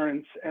cyber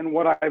insurance, and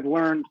what I've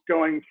learned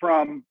going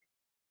from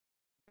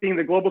being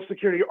the global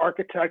security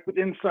architect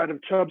inside of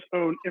Chubb's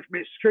own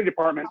information security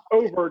department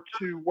over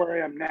to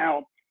where I am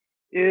now,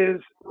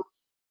 is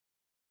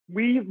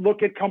we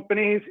look at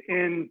companies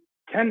in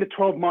 10 to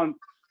 12 month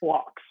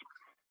blocks,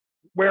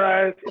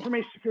 whereas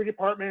information security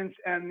departments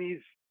and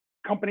these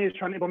companies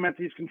trying to implement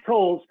these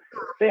controls,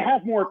 they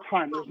have more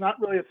time. There's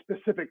not really a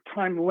specific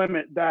time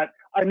limit that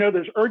I know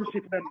there's urgency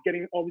for them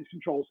getting all these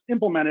controls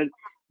implemented,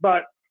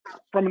 but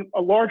from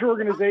a larger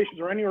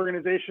organization or any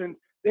organization,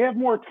 they have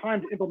more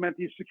time to implement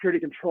these security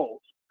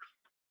controls.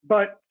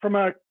 But from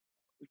a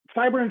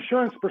cyber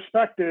insurance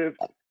perspective,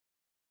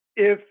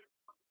 if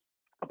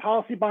a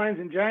policy binds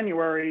in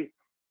January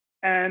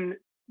and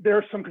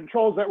there's some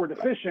controls that were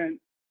deficient,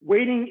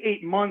 waiting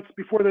 8 months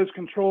before those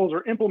controls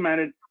are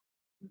implemented,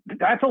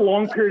 that's a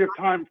long period of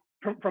time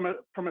from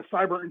a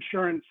cyber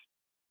insurance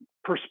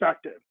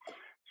perspective.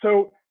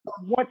 So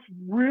what's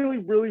really,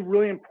 really,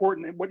 really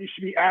important and what you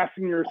should be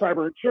asking your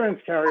cyber insurance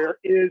carrier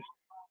is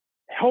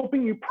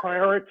helping you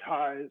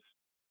prioritize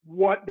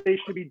what they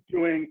should be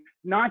doing,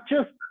 not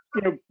just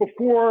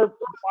before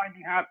the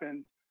binding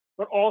happens,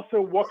 but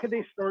also what could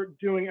they start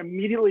doing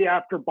immediately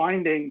after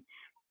binding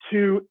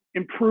to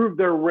improve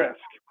their risk.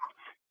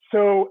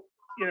 So,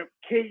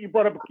 Kate, you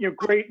brought up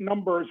great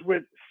numbers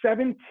with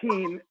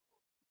 17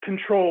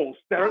 controls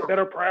that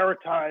are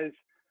prioritized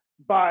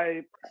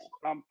by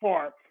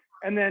FAR,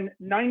 and then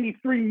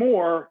 93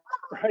 more,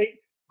 right?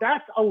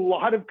 That's a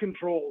lot of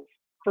controls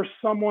for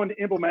someone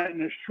to implement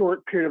in a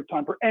short period of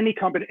time, for any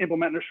company to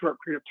implement in a short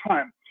period of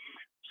time.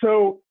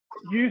 So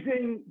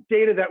using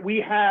data that we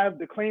have,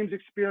 the claims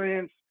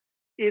experience,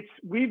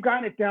 we've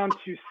gotten it down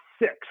to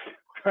 6,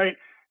 right?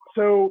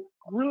 So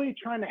really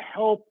trying to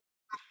help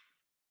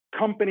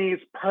companies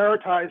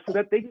prioritize so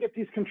that they can get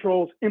these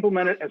controls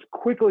implemented as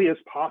quickly as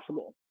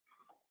possible.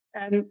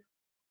 And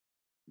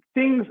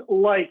things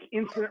like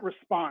incident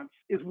response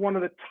is one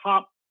of the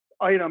top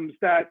items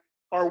that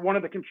are one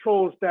of the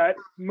controls that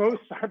most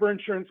cyber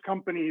insurance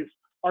companies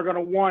are going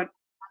to want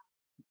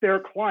their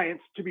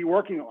clients to be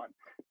working on.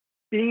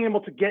 Being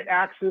able to get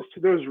access to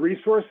those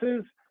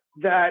resources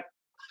that,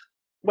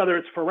 whether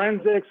it's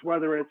forensics,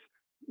 whether it's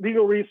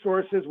legal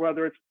resources,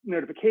 whether it's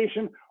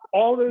notification,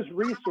 all those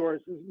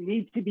resources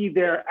need to be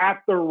there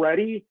at the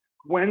ready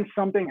when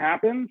something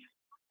happens,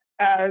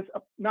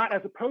 not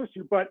as opposed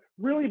to, but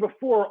really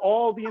before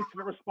all the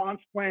incident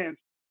response plans,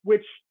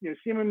 which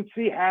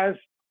CMMC has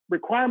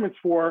requirements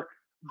for,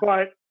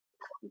 but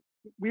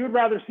we would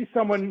rather see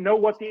someone know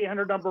what the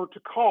 800 number to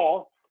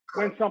call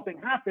when something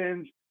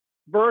happens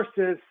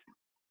versus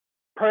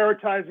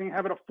prioritizing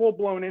having a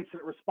full-blown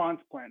incident response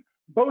plan.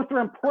 Both are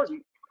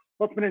important,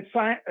 but from a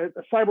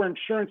cyber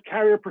insurance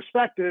carrier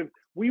perspective,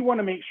 we want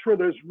to make sure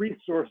those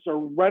resources are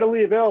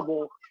readily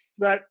available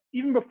so that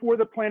even before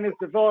the plan is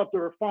developed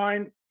or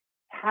refined,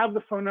 have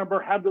the phone number,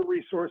 have the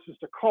resources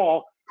to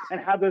call, and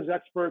have those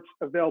experts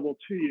available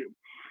to you.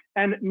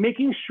 And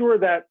making sure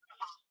that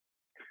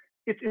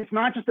it's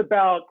not just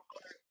about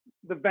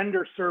the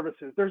vendor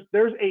services.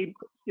 There's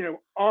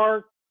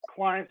our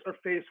clients are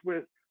faced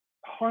with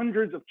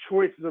hundreds of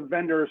choices of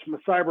vendors from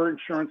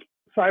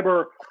a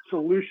cyber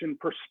solution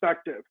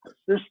perspective.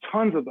 There's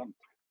tons of them,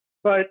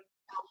 but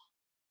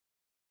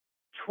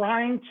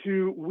trying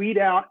to weed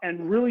out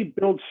and really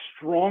build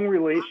strong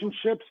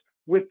relationships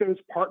with those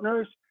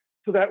partners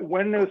so that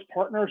when those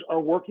partners are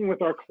working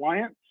with our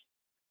clients,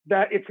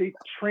 that it's a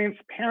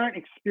transparent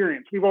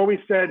experience. We've always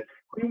said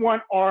we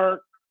want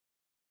our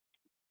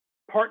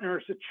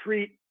partners to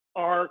treat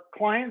our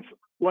clients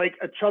like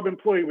a Chubb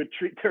employee would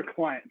treat their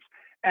clients.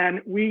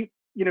 And we,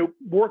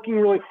 working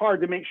really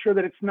hard to make sure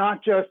that it's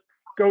not just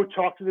go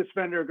talk to this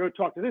vendor, go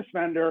talk to this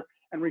vendor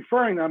and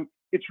referring them.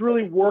 It's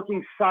really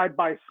working side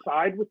by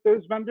side with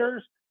those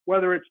vendors,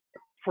 whether it's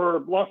for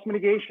loss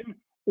mitigation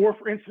or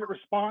for incident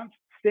response,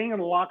 staying in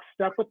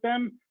lockstep with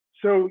them.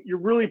 So you're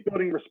really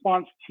building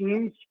response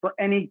teams for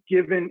any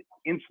given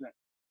incident.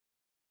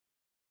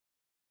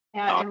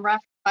 Yeah, and Russ,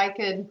 if I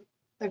could,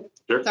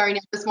 Sure. sorry,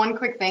 just one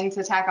quick thing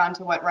to tack on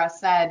to what Russ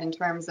said in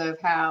terms of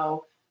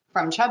how,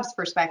 from Chubb's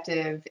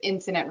perspective,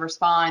 incident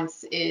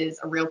response is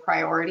a real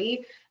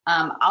priority.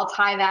 I'll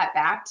tie that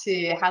back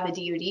to how the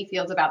DoD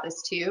feels about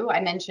this too. I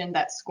mentioned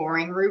that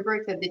scoring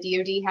rubric that the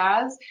DoD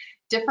has.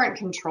 Different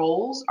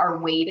controls are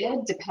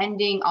weighted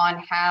depending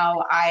on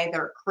how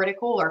either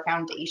critical or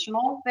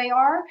foundational they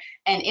are.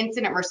 And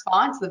incident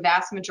response, the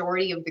vast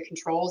majority of the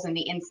controls in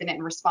the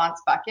incident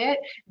response bucket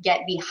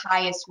get the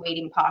highest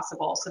weighting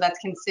possible. So that's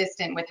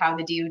consistent with how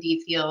the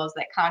DoD feels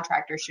that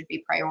contractors should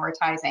be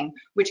prioritizing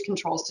which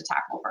controls to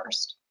tackle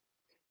first.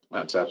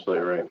 That's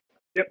absolutely right.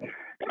 Yep.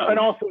 And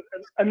also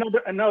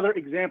another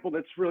example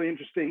that's really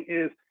interesting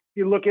is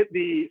you look at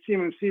the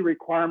CMMC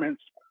requirements.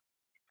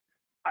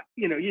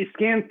 You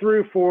scan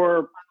through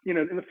for, in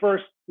the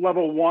first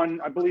level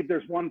 1, I believe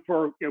there's one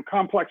for,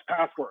 complex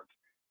passwords.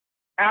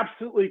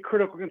 Absolutely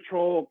critical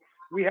control.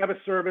 We have a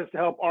service to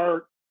help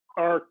our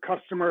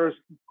customers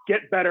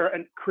get better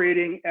at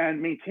creating and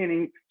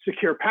maintaining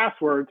secure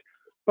passwords,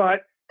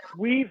 but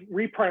we've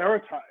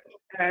reprioritized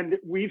and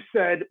we've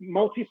said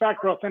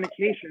multi-factor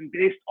authentication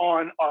based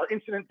on our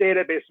incident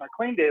data, based on our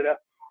claim data.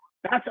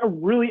 That's a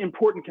really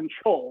important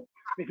control.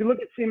 If you look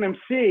at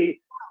CMMC,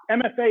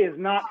 MFA is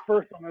not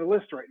first on their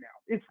list right now.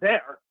 It's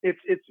there. It's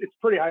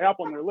pretty high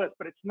up on their list,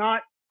 but it's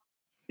not,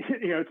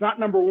 it's not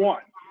number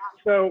 1.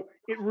 So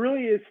it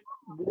really is,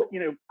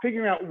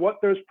 figuring out what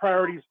those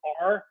priorities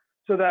are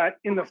so that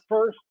in the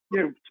first,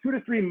 2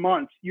 to 3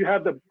 months, you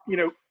have the,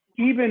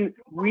 even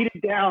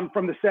weeded down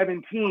from the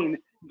 17,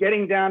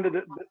 getting down to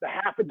the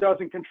half a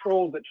dozen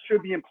controls that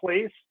should be in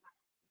place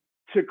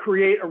to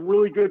create a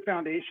really good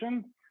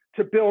foundation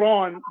to build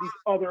on these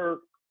other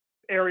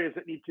areas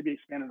that need to be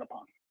expanded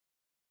upon.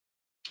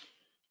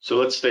 So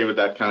let's stay with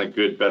that kind of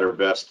good, better,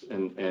 best,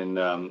 and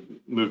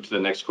move to the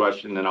next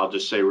question. And I'll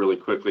just say really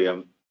quickly,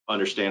 I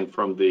understand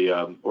from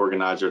the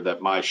organizer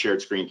that my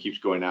shared screen keeps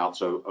going out,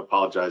 so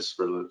apologize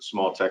for the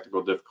small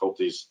technical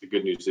difficulties. The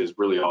good news is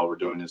really all we're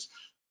doing is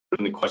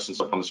putting the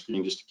questions up on the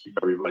screen just to keep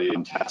everybody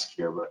on task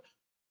here. But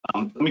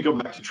let me go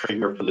back to Trey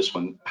here for this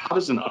one. How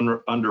does an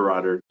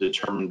underwriter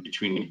determine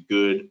between a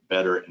good,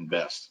 better, and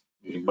best?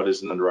 Meaning, what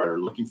is an underwriter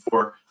looking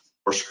for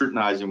or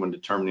scrutinizing when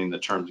determining the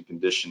terms and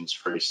conditions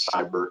for a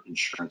cyber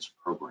insurance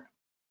program?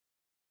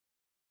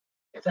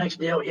 Thanks,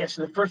 Neil. Yes,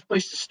 so the first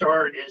place to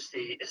start is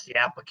the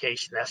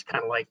application. That's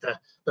kind of like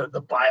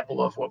the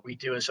Bible of what we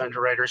do as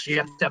underwriters. You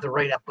have to have the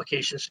right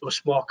applications to a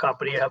small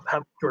company, have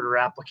a shorter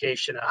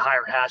application, a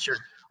higher hazard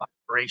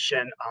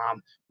operation.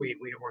 We're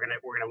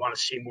gonna want to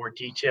see more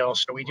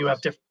details. So we do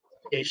have different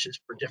applications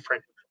for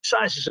different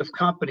sizes of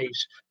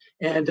companies.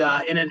 And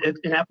in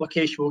an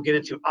application, we'll get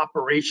into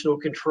operational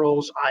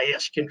controls,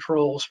 IS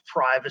controls,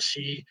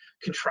 privacy,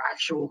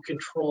 contractual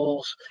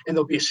controls, and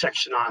there'll be a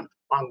section on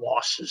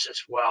losses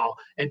as well,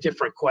 and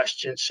different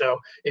questions. So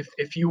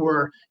if you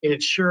were an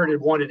insured and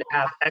wanted to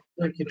have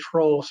excellent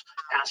controls,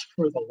 ask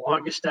for the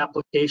longest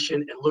application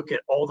and look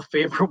at all the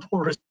favorable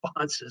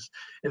responses,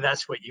 and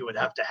that's what you would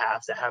have to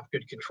have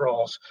good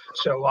controls.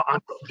 So I'm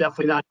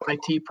definitely not an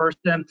IT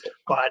person,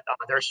 but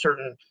there are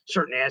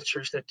certain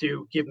answers that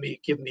do give me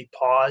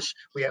pause.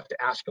 We have to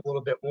ask a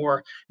little bit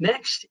more.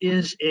 Next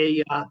is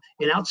an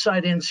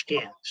outside-in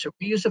scan. So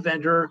we use a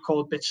vendor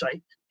called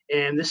BitSight.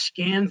 And the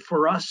scan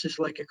for us is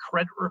like a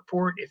credit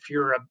report if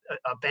you're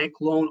a bank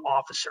loan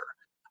officer.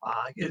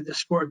 The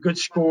score, a good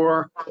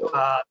score,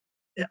 I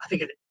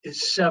think it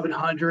is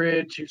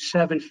 700 to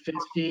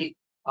 750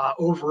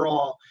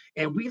 overall.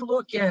 And we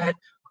look at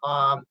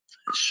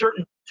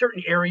certain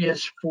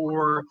areas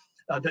for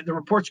the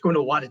reports go into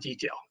a lot of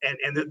detail,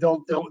 and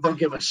they'll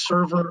give us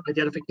server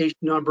identification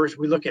numbers.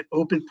 We look at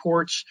open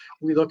ports,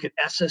 we look at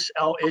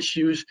SSL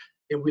issues,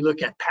 and we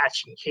look at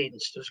patching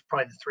cadence. Those are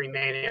probably the three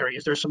main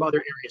areas. There's some other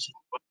areas,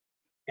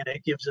 and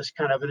it gives us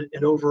kind of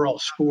an overall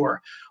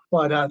score.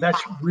 But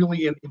that's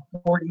really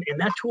important, and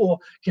that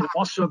tool can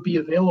also be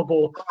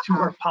available to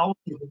our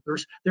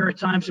policyholders. There are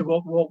times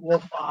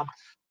that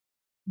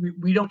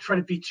we don't try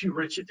to be too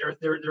rigid.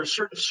 There are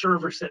certain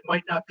servers that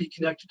might not be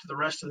connected to the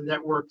rest of the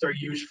network. They're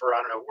used for,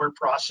 I don't know, word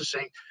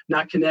processing,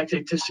 not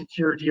connected to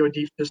secure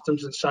DoD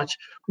systems and such.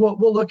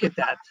 We'll look at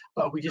that,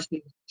 but we just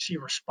need to see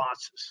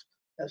responses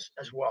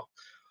as well.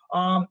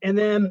 And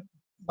then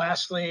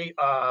lastly,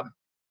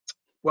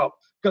 well,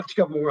 got a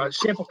couple more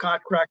sample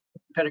contract,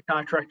 independent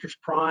contractors,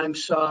 prime,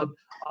 sub,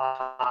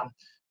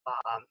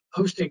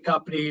 hosting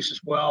companies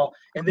as well.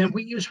 And then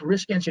we use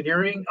risk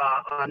engineering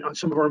on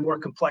some of our more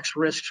complex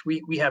risks.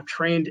 We have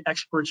trained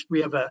experts.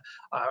 We have a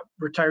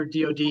retired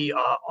DoD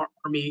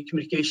Army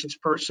communications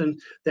person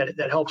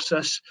that helps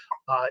us,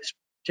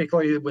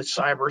 particularly with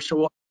cyber. So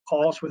we'll have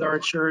calls with our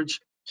insureds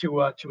to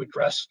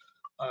address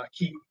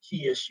key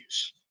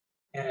issues.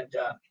 And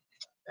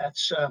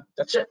that's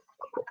it.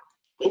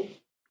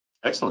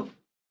 Excellent.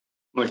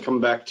 I'm going to come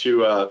back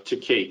to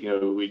Kate. You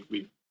know,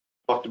 we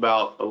talked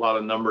about a lot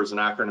of numbers and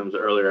acronyms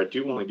earlier. I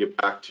do want to get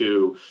back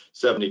to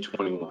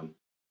 7021.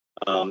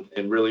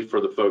 And really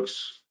for the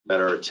folks that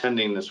are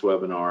attending this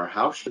webinar,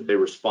 how should they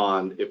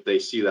respond if they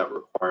see that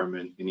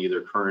requirement in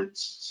either current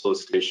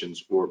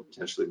solicitations or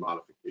potentially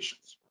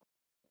modifications?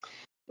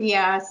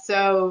 Yeah,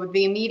 so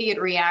the immediate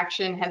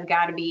reaction has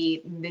got to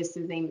be, this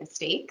is a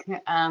mistake.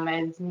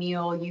 As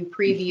Neil, you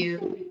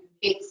previewed,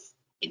 it's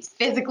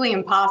physically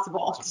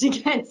impossible to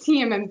get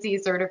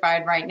CMMC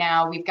certified right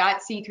now. We've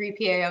got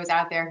C3PAOs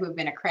out there who have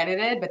been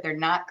accredited, but they're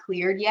not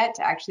cleared yet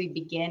to actually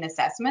begin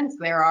assessments.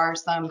 There are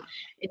some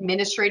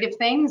administrative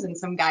things and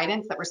some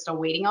guidance that we're still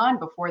waiting on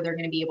before they're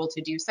going to be able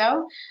to do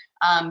so.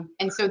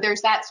 And so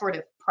there's that sort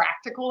of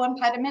practical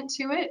impediment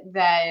to it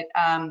that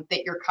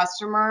that your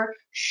customer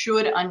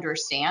should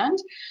understand.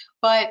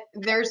 But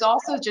there's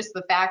also just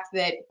the fact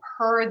that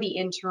per the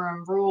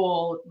interim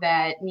rule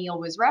that Neil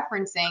was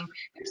referencing,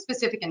 there's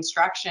specific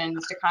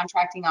instructions to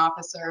contracting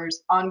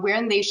officers on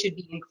when they should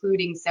be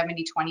including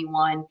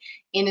 7021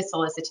 in a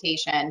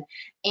solicitation.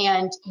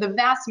 And the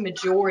vast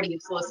majority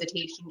of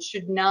solicitations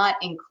should not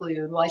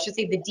include, well, I should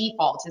say the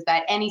default is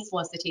that any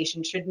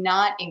solicitation should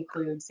not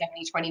include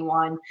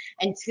 7021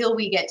 until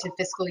we get to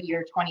fiscal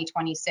year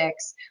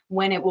 2026,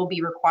 when it will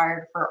be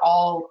required for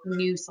all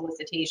new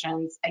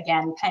solicitations,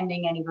 again,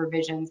 pending any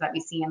revisions that we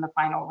see in the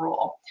final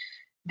rule.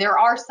 There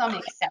are some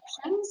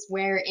exceptions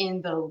where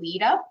in the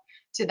lead up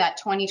to that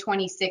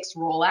 2026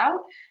 rollout,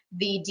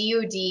 the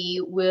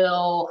DoD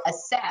will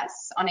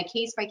assess on a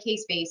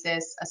case-by-case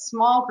basis a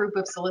small group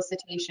of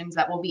solicitations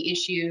that will be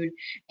issued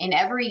in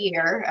every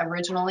year.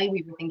 Originally,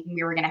 we were thinking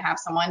we were going to have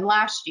someone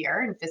last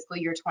year in fiscal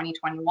year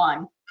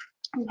 2021.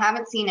 We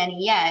haven't seen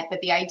any yet, but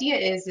the idea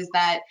is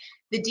that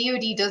the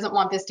DoD doesn't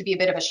want this to be a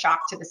bit of a shock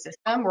to the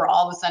system where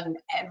all of a sudden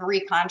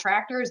every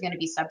contractor is going to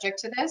be subject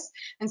to this.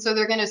 And so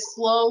they're going to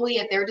slowly,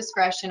 at their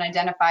discretion,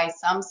 identify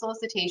some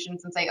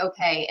solicitations and say,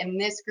 okay, in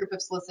this group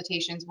of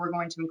solicitations, we're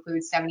going to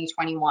include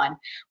 7021.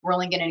 We're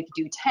only going to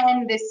do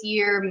 10 this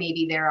year.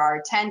 Maybe there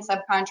are 10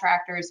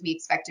 subcontractors we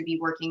expect to be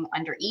working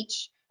under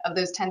each of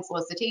those 10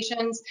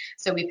 solicitations.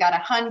 So we've got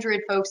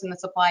 100 folks in the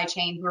supply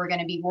chain who are going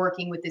to be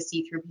working with the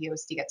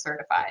C-POs to get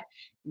certified.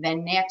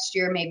 Then next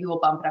year, maybe we'll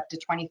bump it up to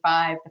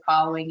 25, the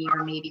following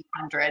year, maybe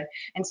 100.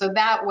 And so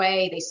that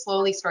way they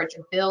slowly start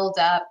to build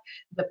up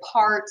the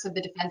parts of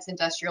the defense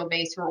industrial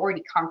base who are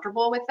already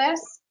comfortable with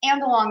this.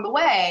 And along the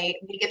way,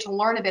 they get to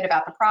learn a bit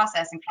about the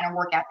process and kind of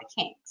work out the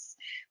kinks.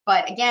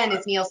 But again,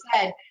 as Neil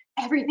said,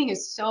 everything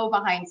is so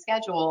behind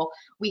schedule.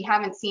 We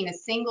haven't seen a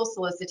single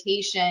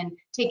solicitation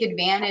take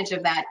advantage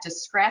of that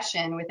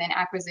discretion within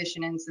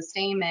acquisition and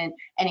sustainment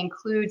and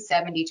include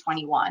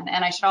 7021.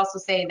 And I should also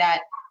say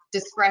that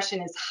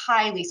discretion is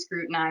highly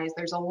scrutinized.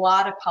 There's a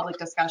lot of public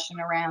discussion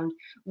around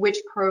which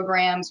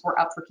programs were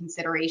up for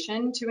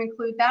consideration to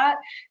include that.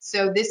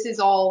 So this is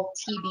all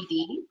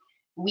TBD.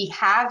 We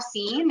have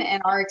seen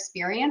in our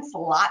experience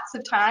lots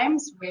of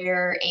times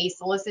where a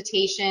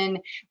solicitation,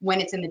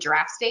 when it's in the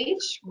draft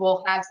stage,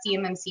 will have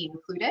CMMC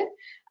included,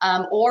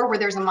 or where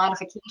there's a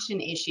modification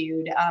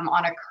issued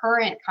on a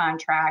current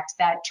contract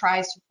that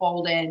tries to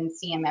fold in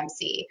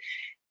CMMC.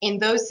 In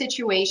those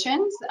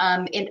situations,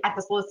 at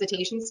the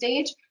solicitation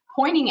stage,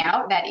 pointing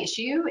out that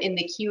issue in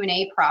the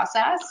Q&A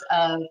process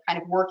of kind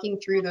of working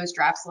through those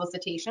draft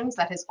solicitations,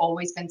 that has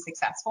always been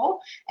successful,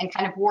 and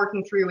kind of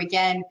working through,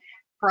 again,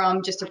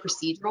 from just a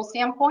procedural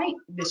standpoint,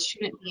 this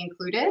shouldn't be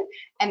included.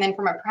 And then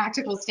from a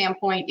practical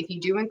standpoint, if you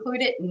do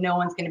include it, no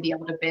one's going to be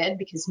able to bid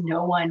because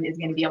no one is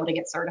going to be able to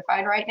get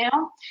certified right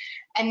now.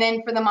 And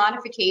then for the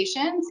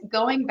modifications,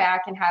 going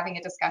back and having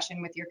a discussion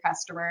with your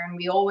customer, and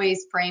we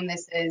always frame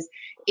this as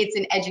it's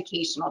an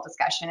educational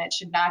discussion. It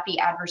should not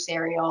be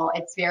adversarial.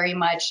 It's very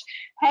much,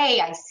 hey,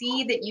 I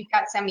see that you've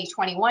got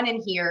 7021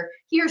 in here.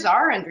 Here's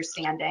our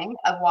understanding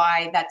of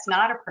why that's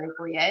not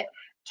appropriate.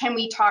 Can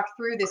we talk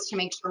through this to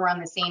make sure we're on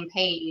the same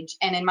page?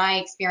 And in my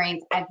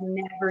experience, I've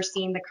never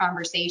seen the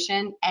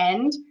conversation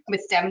end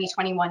with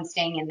 7021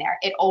 staying in there.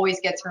 It always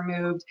gets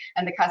removed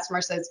and the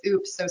customer says,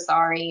 oops, so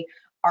sorry,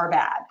 our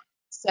bad.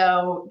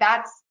 So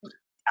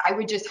I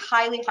would just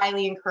highly,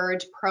 highly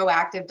encourage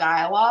proactive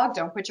dialogue.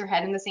 Don't put your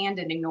head in the sand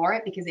and ignore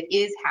it because it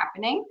is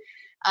happening.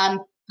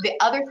 The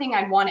other thing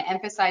I want to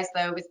emphasize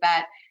though is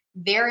that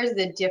there is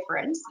a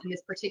difference, and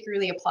this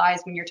particularly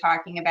applies when you're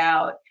talking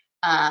about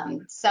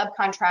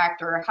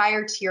subcontractor,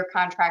 higher tier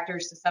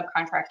contractors to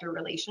subcontractor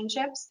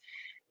relationships.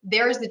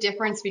 There is the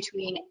difference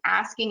between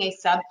asking a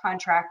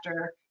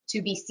subcontractor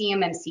to be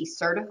CMMC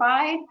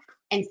certified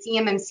and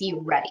CMMC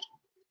ready.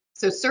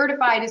 So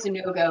certified is a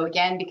no-go,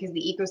 again, because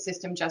the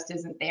ecosystem just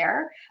isn't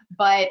there.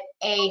 But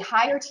a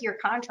higher tier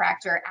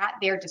contractor at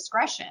their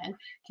discretion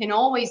can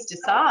always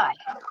decide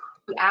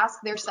to ask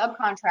their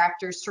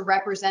subcontractors to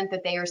represent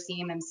that they are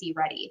CMMC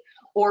ready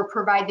or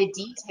provide the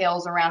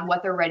details around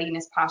what their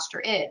readiness posture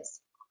is.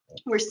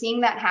 We're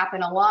seeing that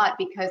happen a lot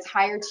because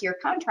higher tier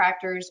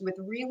contractors with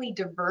really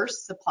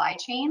diverse supply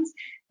chains,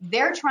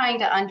 they're trying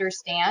to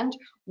understand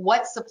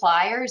what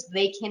suppliers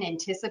they can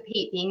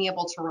anticipate being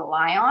able to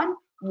rely on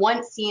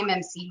once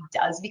CMMC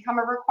does become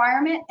a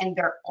requirement and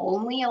they're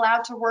only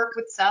allowed to work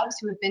with subs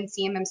who have been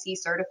CMMC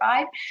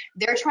certified.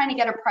 They're trying to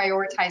get a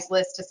prioritized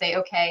list to say,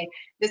 okay,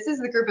 this is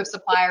the group of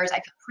suppliers I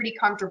feel pretty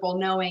comfortable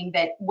knowing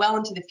that well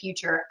into the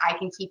future, I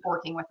can keep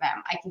working with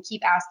them. I can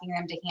keep asking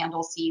them to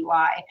handle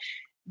CUI.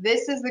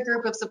 This is the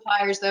group of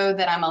suppliers, though,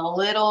 that I'm a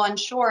little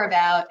unsure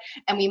about,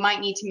 and we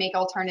might need to make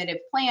alternative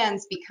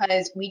plans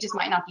because we just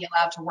might not be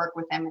allowed to work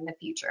with them in the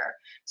future.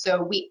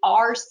 So we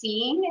are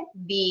seeing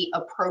the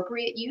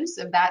appropriate use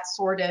of that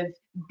sort of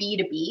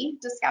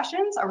B2B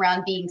discussions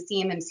around being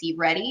CMMC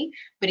ready.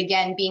 But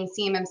again, being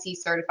CMMC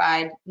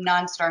certified,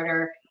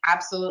 non-starter,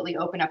 absolutely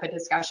open up a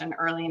discussion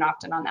early and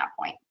often on that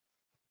point.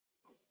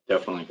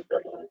 Definitely.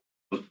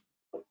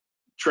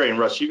 Trey and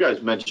Russ, you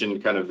guys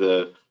mentioned kind of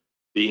the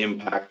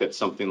impact that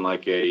something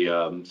like a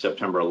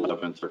September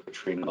 11th or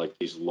Katrina, like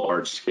these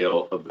large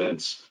scale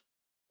events,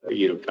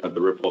 kind of the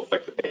ripple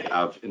effect that they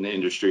have in the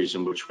industries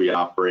in which we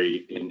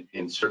operate.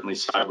 And certainly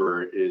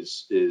cyber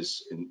is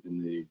in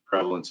the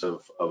prevalence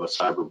of a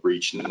cyber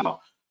breach now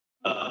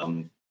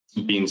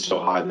being so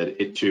high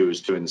that it too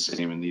is doing the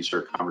same. And these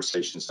are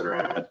conversations that are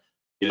had,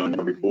 in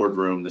every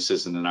boardroom. This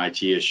isn't an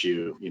IT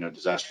issue.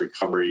 Disaster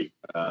recovery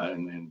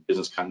and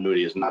business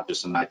continuity is not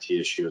just an IT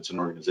issue, it's an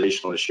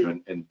organizational issue,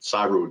 and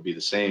cyber would be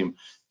the same.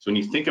 So when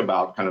you think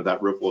about kind of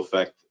that ripple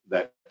effect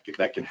that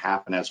can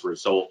happen as a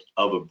result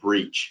of a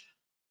breach,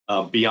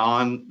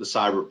 beyond the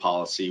cyber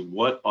policy,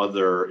 what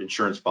other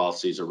insurance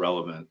policies are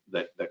relevant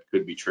that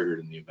could be triggered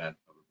in the event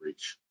of a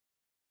breach?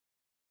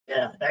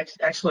 Yeah,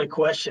 excellent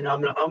question.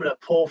 I'm gonna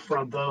pull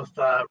from both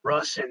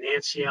Russ and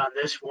Nancy on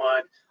this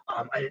one.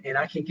 And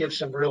I can give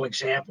some real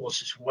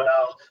examples as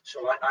well.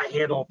 So I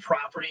handle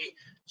property,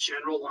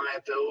 general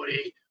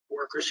liability,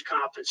 workers'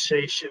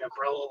 compensation,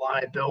 umbrella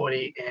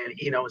liability, and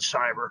and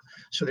cyber.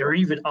 So there are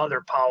even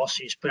other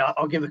policies, but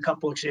I'll give a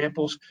couple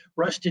examples.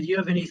 Russ, did you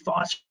have any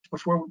thoughts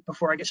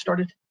before I get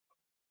started?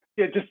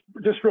 Yeah,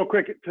 just real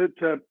quick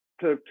to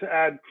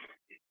add,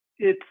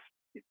 it's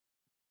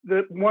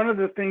one of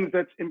the things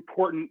that's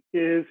important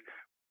is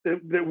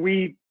that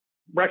we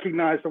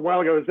recognized a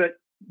while ago is that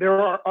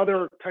there are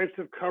other types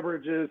of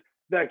coverages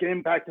that get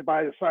impacted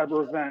by the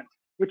cyber event,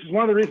 which is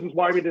one of the reasons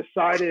why we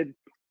decided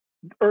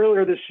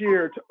earlier this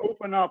year to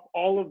open up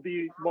all of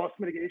the loss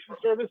mitigation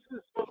services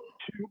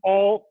to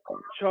all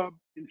Chubb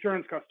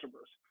insurance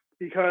customers,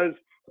 because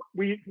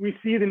we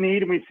see the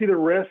need and we see the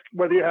risk,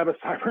 whether you have a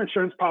cyber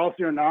insurance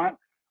policy or not,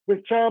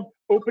 with Chubb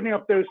opening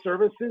up those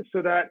services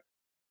so that,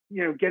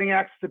 you know, getting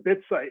access to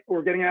BitSite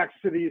or getting access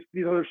to these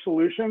other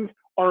solutions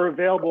are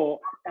available,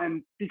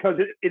 and because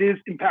it is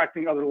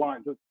impacting other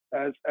lines,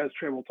 as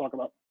Trey will talk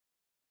about.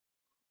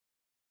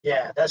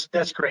 Yeah,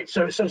 that's great.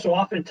 So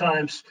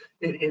oftentimes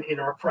in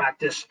our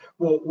practice,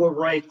 we'll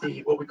write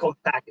what we call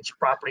package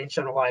property and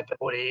general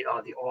liability,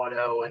 the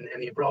auto and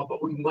the umbrella,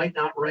 but we might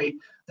not write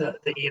the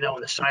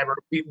and the cyber.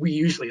 We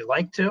usually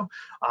like to,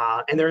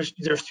 and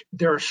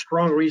there are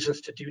strong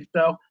reasons to do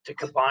so, to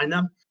combine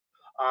them.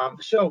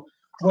 So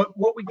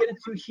what we get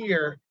into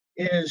here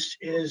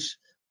is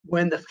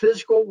when the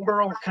physical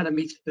world kind of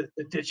meets the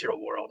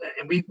digital world,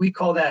 and we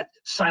call that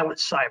silent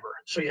cyber.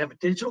 So you have a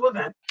digital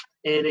event,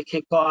 and it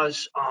can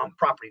cause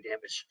property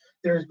damage.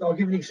 I'll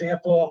give you an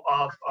example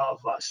of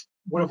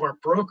one of our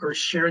brokers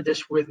shared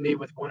this with me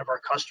with one of our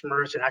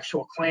customers. An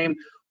actual claim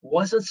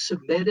wasn't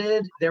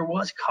submitted. There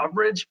was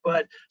coverage,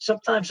 but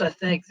sometimes I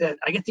think that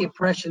I get the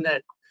impression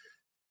that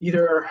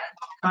either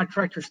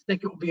contractors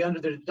think it will be under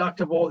the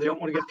deductible, they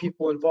don't want to get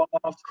people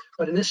involved.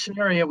 But in this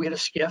scenario, we had a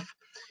skiff,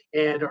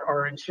 and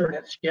our insured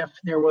had a skiff.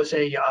 There was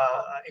a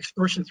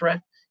extortion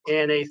threat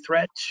and a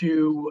threat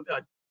to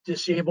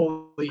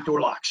disable the door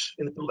locks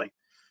in the building.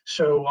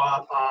 So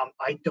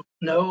I don't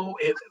know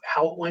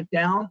how it went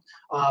down,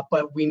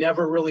 but we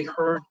never really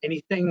heard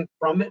anything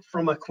from it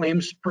from a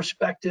claims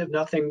perspective.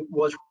 Nothing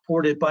was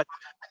reported, but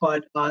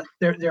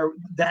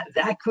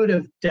that could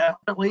have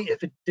definitely,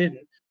 if it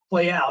didn't,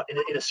 play out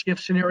in a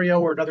skiff scenario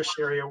or another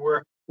scenario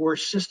where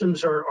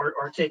systems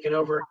are taken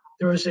over.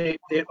 There was a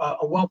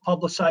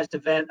well-publicized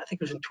event, I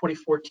think it was in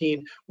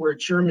 2014, where a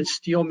German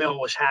steel mill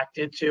was hacked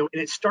into,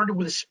 and it started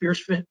with a spear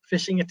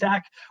phishing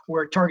attack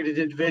where targeted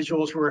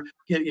individuals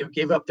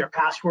gave up their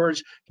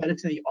passwords, got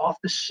into the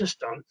office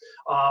system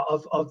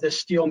of this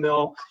steel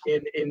mill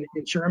in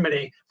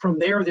Germany. From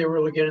there, they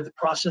were looking at the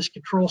process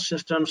control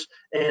systems,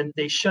 and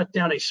they shut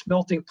down a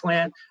smelting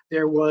plant.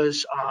 There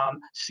was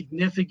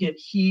significant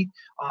heat,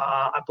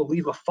 I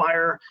believe a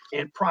fire,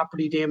 and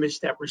property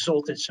damage that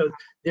resulted. So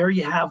there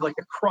you have like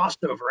a crossover,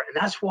 and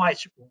that's why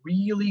it's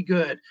really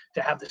good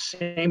to have the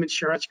same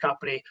insurance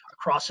company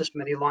across as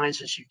many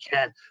lines as you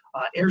can.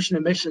 Errors and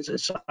omissions in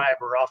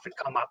cyber often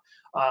come up.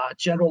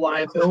 General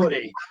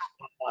liability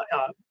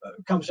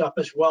comes up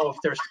as well if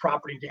there's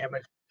property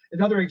damage.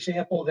 Another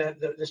example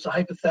that's a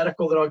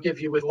hypothetical that I'll give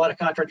you with a lot of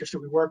contractors that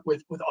we work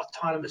with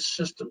autonomous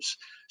systems.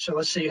 So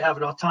let's say you have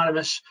an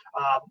autonomous,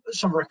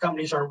 some of our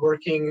companies are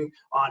working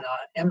on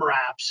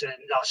MRAPs and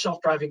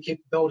self-driving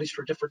capabilities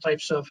for different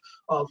types of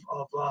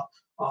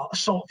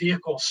assault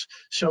vehicles.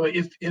 So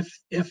if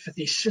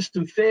the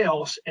system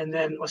fails, and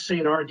then let's say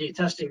in R&D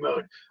testing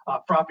mode,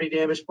 property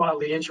damage,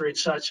 bodily injury and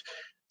such,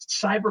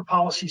 cyber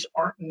policies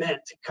aren't meant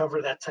to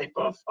cover that type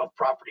of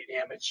property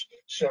damage.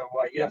 So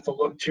you have to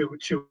look to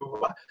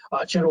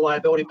general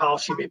liability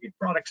policy, maybe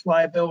products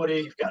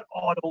liability, you've got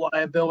auto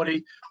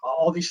liability,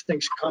 all these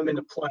things come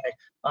into play.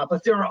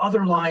 But there are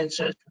other lines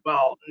as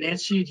well.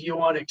 Nancy, do you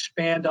want to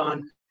expand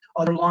on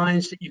other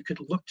lines that you could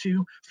look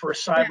to for a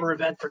cyber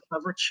event for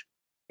coverage?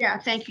 Yeah,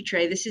 thank you,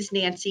 Trey. This is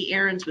Nancy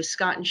Ahrens with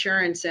Scott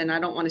Insurance, and I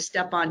don't want to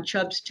step on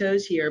Chubb's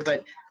toes here,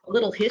 but a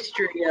little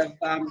history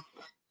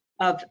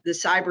of the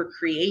cyber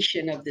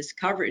creation of this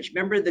coverage.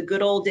 Remember the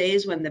good old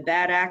days when the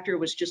bad actor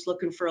was just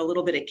looking for a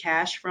little bit of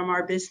cash from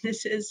our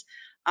businesses,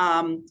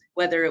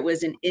 whether it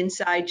was an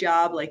inside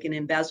job like an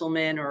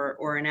embezzlement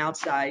or an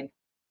outside.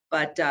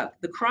 But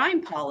the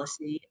crime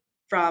policy,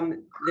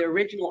 from the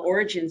original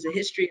origins, the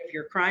history of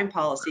your crime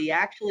policy,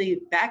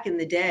 actually back in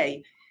the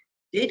day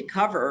did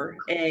cover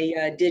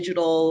a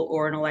digital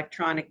or an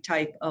electronic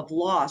type of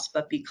loss,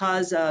 but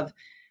because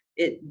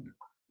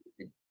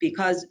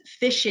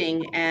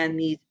phishing and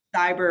these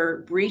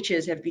cyber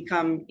breaches have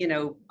become,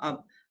 a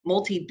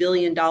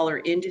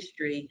multi-billion-dollar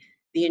industry,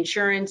 the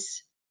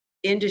insurance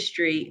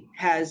industry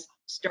has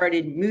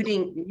started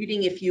muting,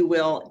 if you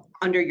will,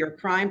 under your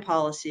crime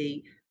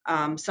policy,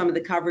 some of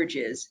the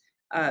coverages.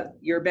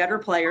 Your better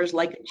players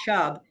like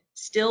Chubb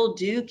still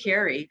do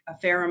carry a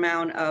fair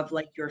amount of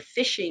like your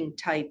phishing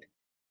type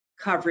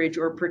coverage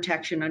or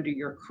protection under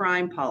your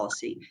crime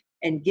policy.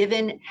 And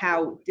given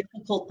how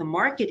difficult the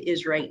market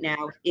is right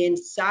now in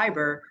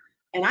cyber,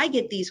 and I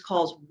get these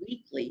calls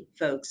weekly,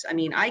 folks. I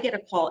mean, I get a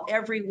call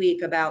every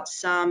week about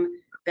some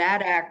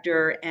bad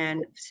actor,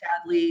 and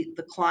sadly,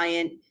 the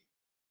client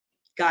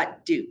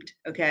got duped.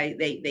 Okay,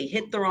 they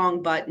hit the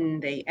wrong button,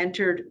 they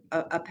entered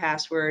a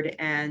password,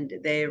 and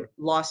they've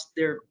lost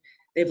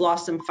they've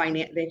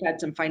had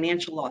some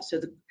financial loss.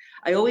 So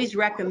I always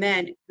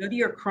recommend go to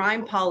your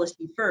crime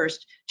policy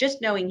first,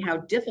 just knowing how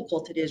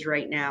difficult it is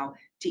right now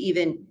to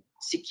even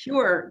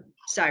secure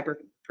cyber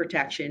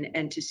protection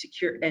and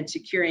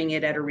securing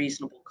it at a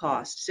reasonable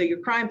cost. So your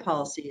crime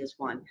policy is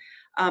one.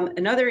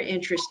 Another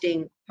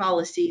interesting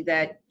policy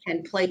that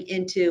can play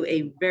into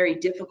a very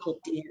difficult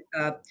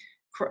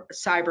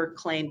cyber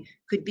claim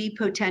could be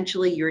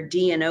potentially your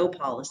D&O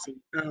policy.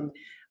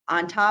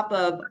 On top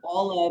of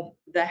all of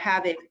the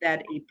havoc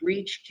that a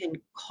breach can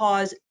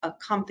cause a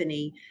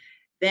company,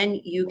 then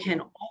you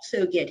can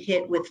also get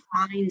hit with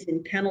fines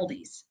and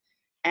penalties.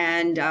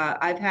 And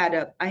I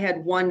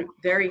had one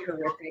very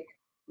horrific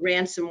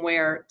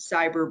ransomware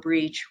cyber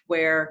breach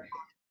where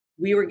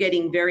we were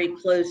getting very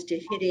close to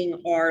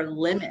hitting our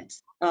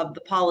limits of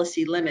the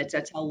policy limits.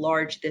 That's how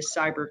large this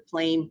cyber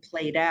claim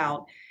played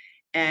out.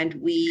 And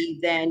we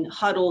then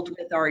huddled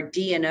with our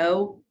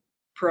D&O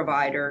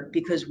provider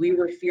because we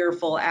were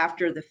fearful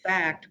after the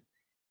fact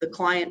the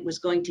client was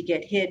going to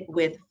get hit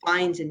with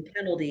fines and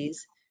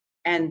penalties,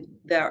 and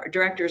the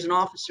directors and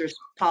officers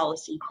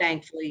policy,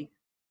 thankfully,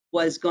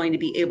 was going to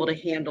be able to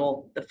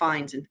handle the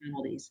fines and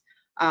penalties.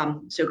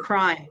 So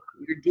crime,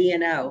 your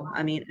D&O.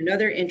 I mean,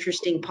 another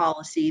interesting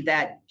policy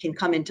that can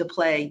come into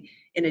play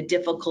in a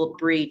difficult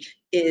breach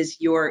is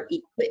your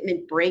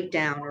equipment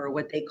breakdown, or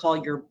what they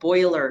call your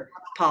boiler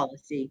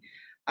policy.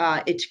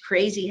 It's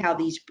crazy how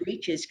these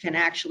breaches can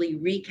actually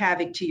wreak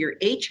havoc to your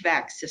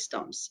HVAC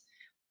systems,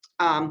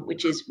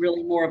 which is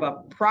really more of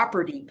a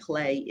property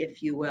play,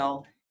 if you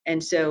will.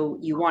 And so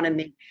you want to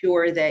make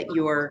sure that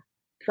your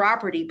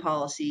property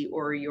policy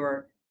or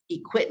your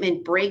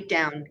equipment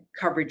breakdown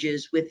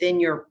coverages within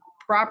your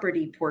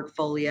property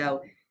portfolio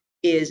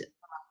is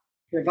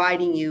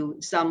providing you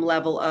some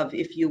level of,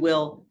 if you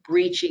will,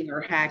 breaching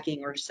or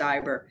hacking or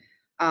cyber.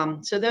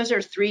 So those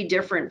are three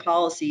different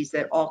policies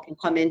that all can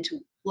come into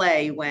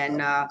play when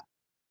bad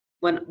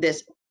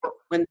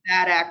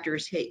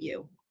actors hit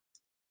you.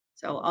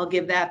 So I'll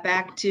give that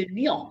back to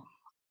Neil.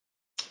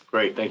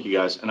 Great, thank you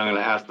guys. And I'm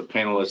going to ask the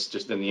panelists,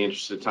 just in the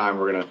interest of time,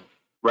 we're going to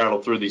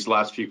rattle through these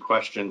last few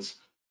questions.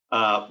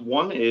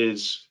 One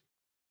is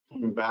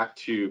coming back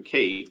to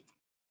Kate.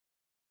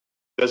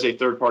 Does a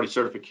third-party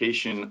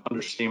certification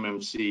under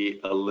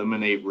CMMC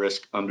eliminate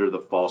risk under the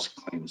False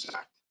Claims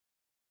Act?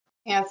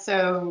 Yeah,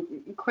 so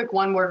quick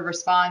one-word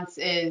response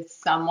is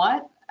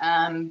somewhat.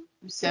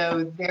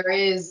 So there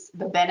is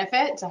the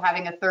benefit to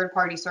having a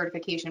third-party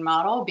certification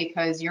model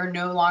because you're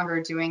no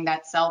longer doing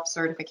that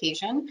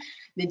self-certification.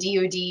 The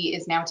DoD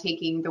is now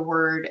taking the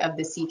word of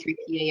the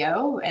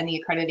C3PAO and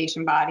the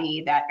accreditation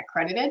body that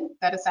accredited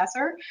that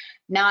assessor,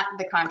 not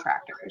the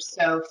contractors.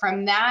 So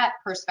from that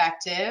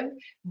perspective,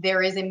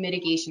 there is a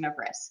mitigation of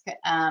risk.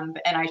 And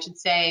I should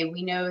say,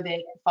 we know that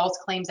False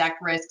Claims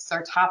Act risks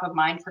are top of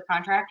mind for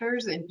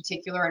contractors, in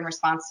particular in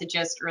response to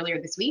just earlier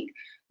this week,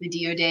 the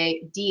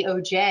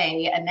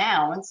DOJ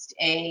announced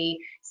a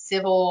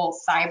civil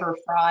cyber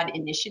fraud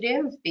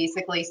initiative,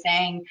 basically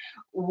saying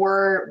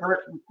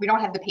we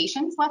don't have the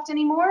patience left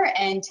anymore,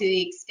 and to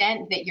the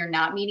extent that you're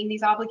not meeting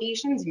these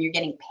obligations and you're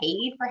getting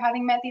paid for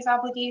having met these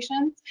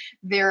obligations,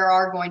 there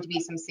are going to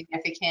be some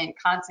significant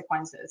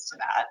consequences to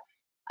that.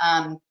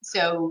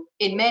 So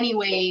in many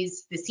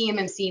ways, the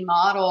CMMC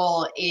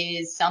model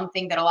is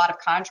something that a lot of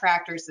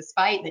contractors,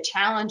 despite the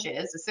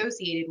challenges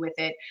associated with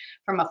it,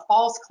 from a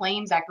False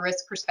Claims Act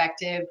risk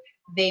perspective,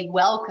 they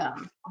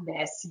welcome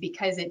this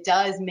because it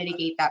does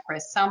mitigate that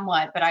risk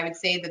somewhat. But I would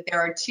say that there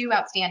are two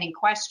outstanding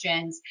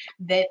questions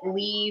that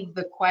leave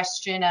the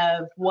question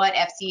of what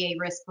FCA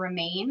risk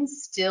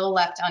remains still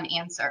left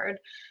unanswered.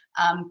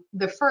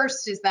 The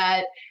first is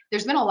that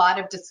there's been a lot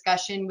of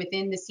discussion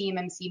within the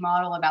CMMC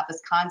model about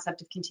this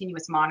concept of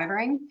continuous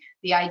monitoring,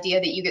 the idea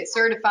that you get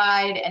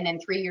certified and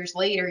then 3 years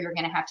later you're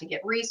going to have to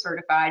get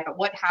recertified, but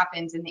what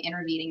happens in the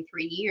intervening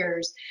 3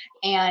 years,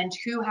 and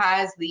who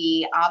has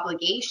the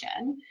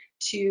obligation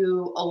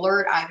to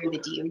alert either the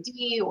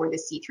DoD or the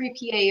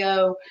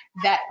C3PAO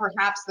that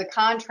perhaps the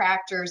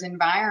contractor's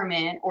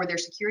environment or their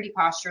security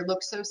posture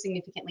looks so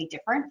significantly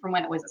different from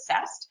when it was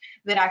assessed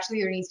that actually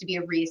there needs to be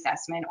a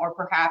reassessment, or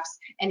perhaps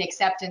an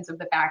acceptance of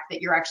the fact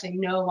that you're actually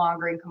no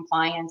longer in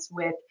compliance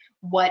with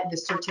what the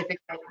certificate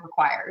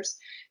requires.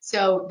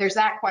 So there's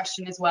that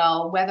question as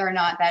well, whether or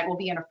not that will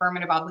be an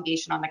affirmative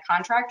obligation on the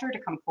contractor to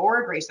come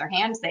forward, raise their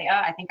hand, say,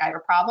 I think I have a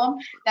problem.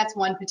 That's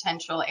one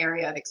potential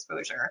area of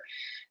exposure.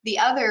 The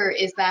other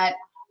is that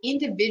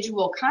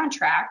individual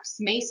contracts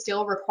may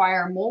still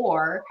require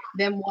more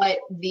than what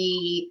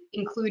the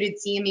included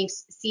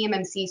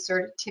CMMC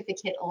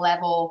certificate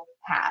level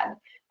had.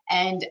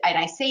 And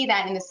I say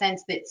that in the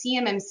sense that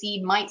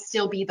CMMC might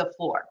still be the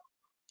floor.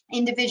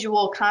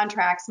 Individual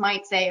contracts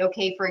might say,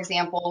 okay, for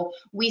example,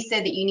 we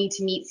said that you need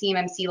to meet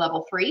CMMC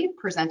level 3,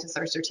 present us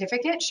our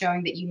certificate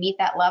showing that you meet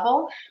that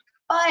level.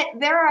 But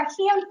there are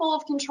a handful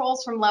of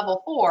controls from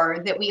level 4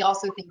 that we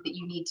also think that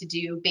you need to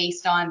do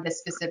based on the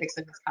specifics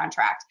of this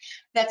contract.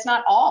 That's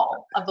not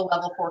all of the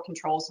level 4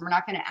 controls. So we're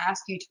not going to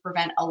ask you to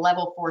prevent a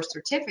level 4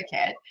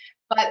 certificate,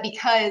 but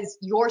because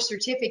your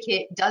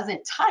certificate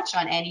doesn't touch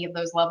on any of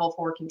those level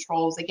 4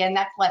 controls, again,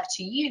 that's left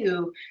to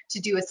you to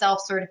do a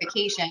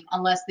self-certification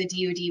unless the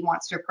DoD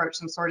wants to approach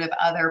some sort of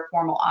other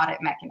formal audit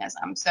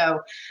mechanism.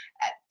 So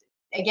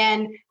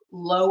again,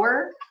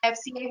 lower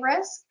FCA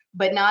risk,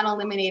 but not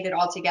eliminated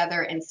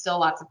altogether, and still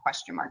lots of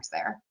question marks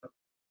there.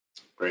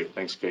 Great,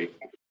 thanks, Kate.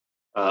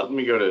 Let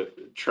me go to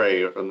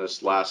Trey on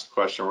this last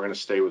question. We're going to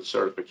stay with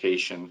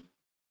certification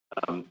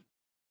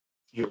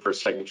here for a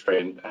second,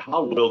 Trey. And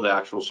how will the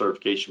actual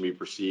certification be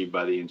perceived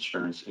by the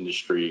insurance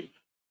industry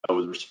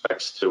with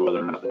respects to whether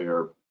or not they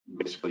are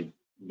basically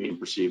being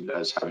perceived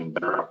as having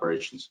better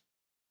operations?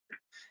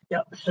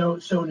 Yeah,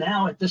 so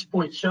now at this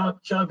point,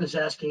 Chubb is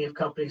asking if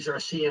companies are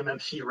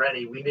CMMC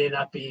ready. We may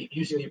not be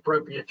using the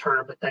appropriate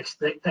term, but thanks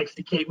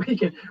to Kate, we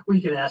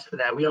can ask for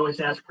that. We always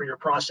ask for your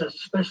process,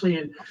 especially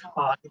in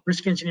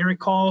risk engineering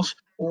calls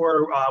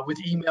or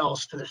with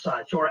emails to the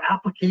side. So our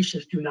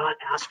applications do not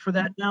ask for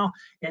that now,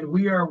 and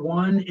we are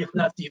one, if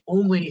not the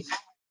only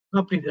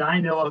company that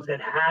I know of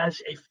that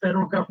has a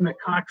federal government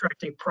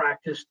contracting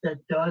practice that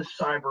does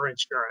cyber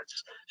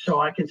insurance. So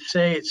I can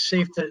say it's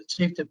safe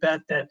to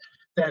bet that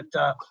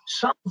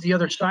some of the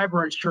other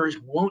cyber insurers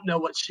won't know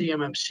what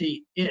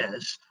CMMC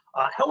is.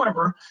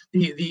 However,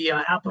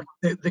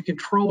 the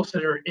controls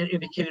that are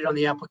indicated on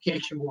the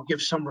application will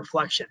give some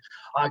reflection.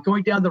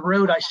 Going down the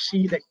road, I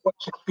see that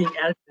questions being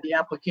added to the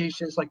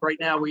applications. Like right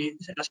now, we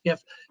ask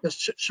if the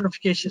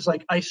certifications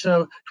like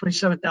ISO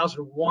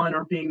 27001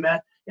 are being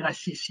met, and I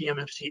see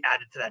CMMC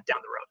added to that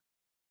down the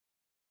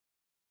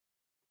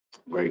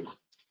road. Great.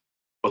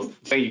 Well,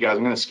 thank you, guys.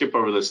 I'm going to skip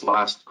over this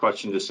last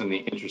question just in the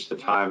interest of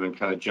time and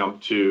kind of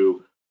jump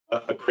to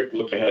a quick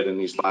look ahead in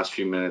these last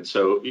few minutes.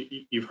 So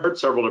you've heard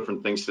several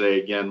different things today.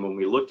 Again, when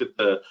we looked at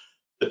the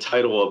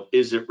title of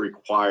is it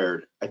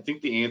required, I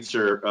think the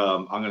answer,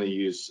 I'm going to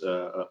use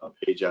a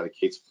page out of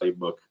Kate's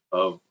playbook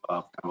of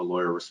kind of a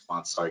lawyer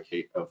response, sorry,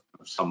 Kate, of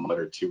some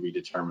letter to be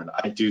determined.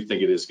 I do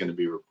think it is going to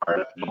be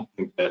required. I don't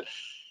think that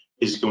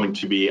is going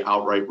to be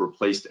outright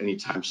replaced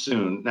anytime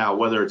soon. Now,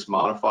 whether it's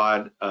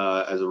modified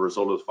as a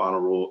result of the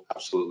final rule,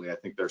 absolutely. I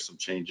think there's some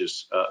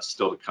changes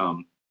still to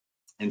come.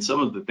 And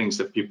some of the things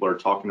that people are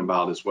talking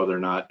about is whether or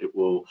not it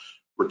will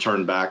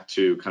return back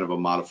to kind of a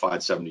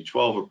modified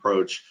 7012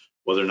 approach,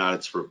 whether or not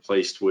it's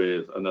replaced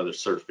with another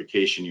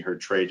certification. You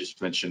heard Trey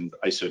just mentioned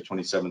ISO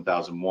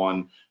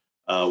 27001,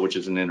 which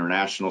is an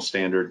international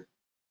standard.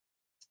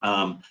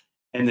 And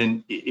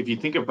then if you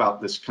think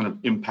about this kind of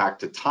impact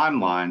to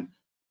timeline,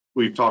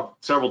 we've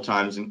talked several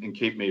times, and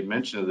Kate made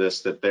mention of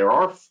this, that there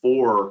are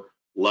 4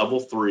 level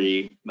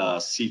 3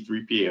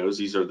 C3POs.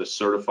 These are the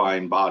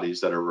certifying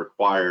bodies that are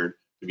required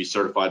to be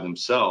certified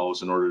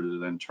themselves in order to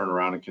then turn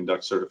around and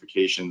conduct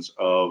certifications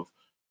of,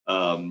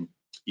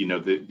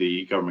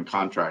 the government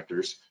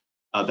contractors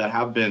that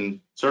have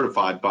been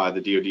certified by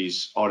the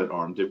DoD's audit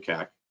arm,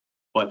 DIVCAC.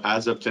 But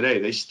as of today,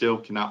 they still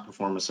cannot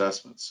perform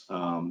assessments.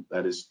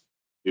 That is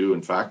due,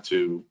 in fact,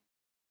 to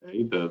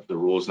A, the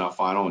rule is not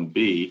final, and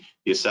B,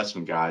 the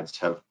assessment guides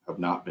have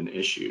not been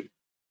issued.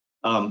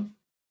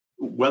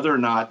 Whether or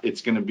not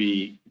it's going to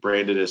be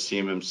branded as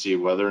CMMC,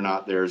 whether or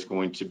not there's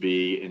going to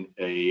be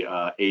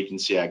a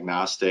agency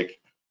agnostic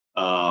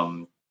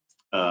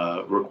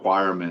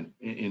requirement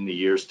in the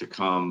years to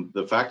come,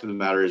 the fact of the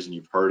matter is, and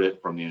you've heard it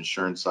from the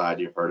insurance side,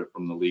 you've heard it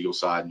from the legal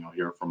side, and you'll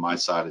hear it from my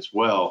side as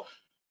well,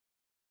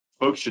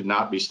 folks should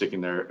not be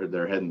sticking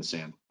their head in the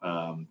sand.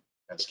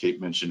 As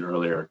Kate mentioned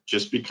earlier,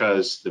 just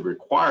because the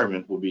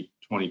requirement will be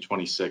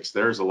 2026,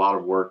 there's a lot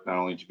of work not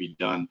only to be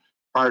done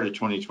prior to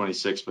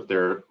 2026, but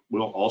there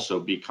will also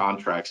be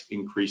contracts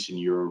increasing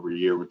year over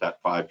year with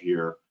that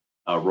 5-year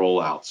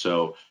rollout.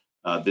 So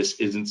this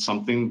isn't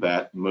something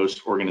that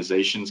most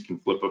organizations can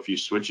flip a few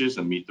switches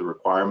and meet the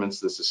requirements.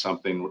 This is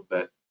something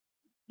that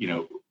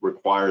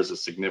requires a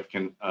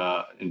significant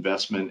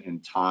investment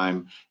in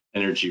time,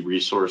 energy,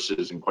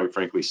 resources, and quite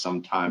frankly,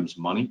 sometimes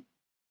money.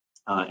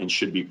 And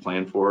should be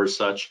planned for as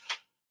such.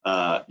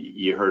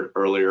 You heard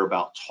earlier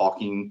about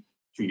talking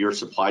to your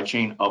supply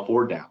chain up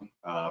or down.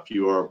 If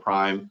you are a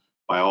prime,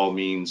 by all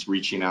means,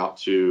 reaching out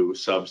to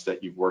subs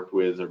that you've worked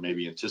with or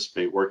maybe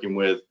anticipate working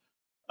with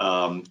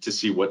to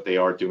see what they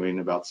are doing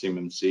about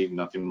CMMC.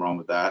 Nothing wrong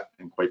with that.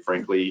 And quite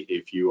frankly,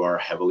 if you are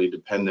heavily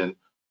dependent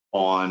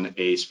on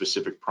a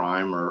specific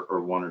prime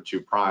or 1 or 2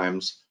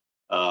 primes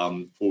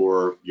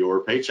for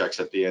your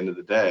paychecks at the end of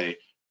the day,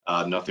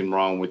 nothing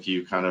wrong with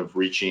you kind of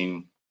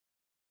reaching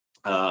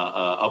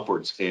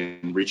upwards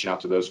and reaching out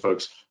to those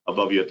folks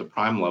above you at the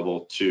prime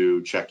level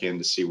to check in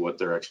to see what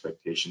their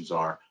expectations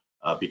are.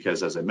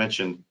 Because as I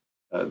mentioned,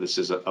 this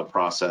is a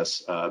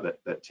process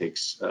that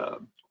takes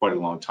quite a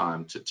long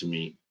time to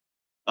meet.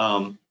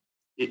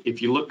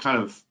 If you look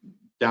kind of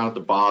down at the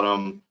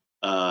bottom,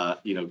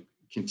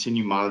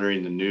 continue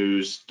monitoring the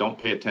news.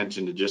 Don't pay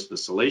attention to just the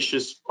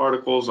salacious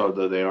articles,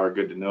 although they are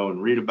good to know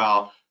and read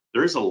about.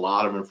 There is a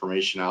lot of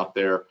information out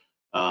there.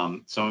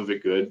 some of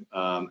it good,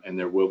 and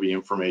there will be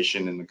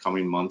information in the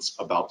coming months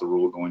about the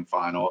rule going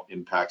final,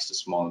 impacts to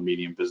small and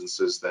medium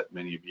businesses that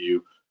many of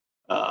you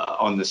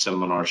on this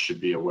seminar should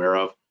be aware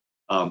of.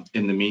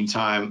 In the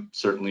meantime,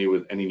 certainly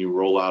with any new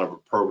rollout of a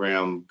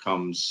program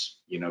comes,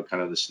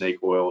 kind of the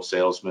snake oil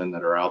salesmen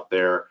that are out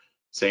there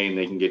saying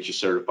they can get you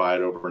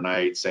certified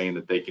overnight, saying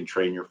that they can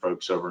train your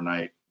folks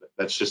overnight.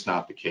 That's just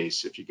not the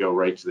case. If you go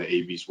right to the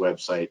AB's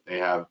website, they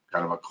have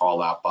kind of a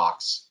call out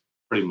box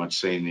pretty much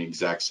saying the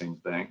exact same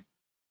thing.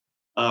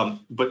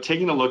 But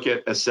taking a look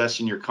at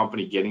assessing your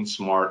company, getting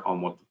smart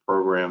on what the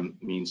program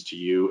means to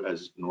you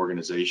as an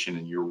organization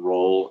and your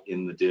role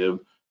in the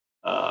DIB,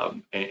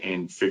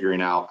 and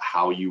figuring out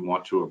how you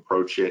want to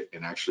approach it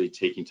and actually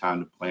taking time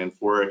to plan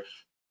for it.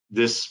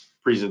 This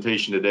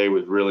presentation today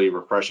was really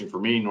refreshing for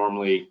me.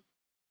 Normally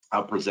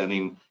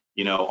presenting,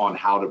 on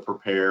how to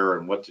prepare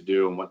and what to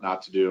do and what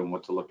not to do and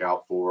what to look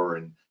out for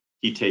and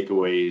key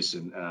takeaways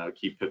and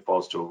key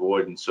pitfalls to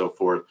avoid and so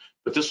forth.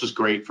 But this was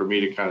great for me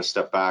to kind of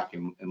step back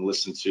and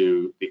listen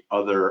to the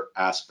other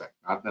aspect,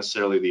 not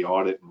necessarily the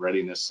audit and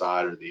readiness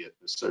side or the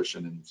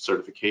assertion and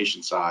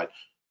certification side,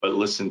 but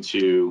listen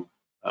to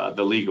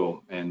the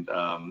legal and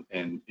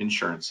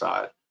insurance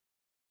side.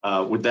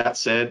 With that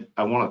said,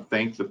 I want to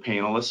thank the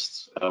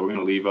panelists. We're going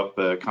to leave up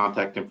the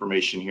contact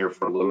information here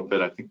for a little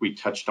bit. I think we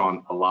touched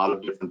on a lot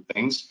of different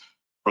things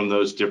from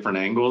those different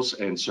angles,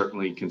 and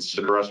certainly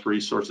consider us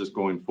resources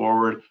going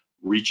forward.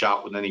 Reach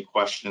out with any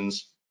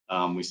questions.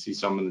 We see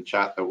some in the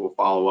chat that we'll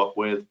follow up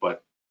with,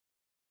 but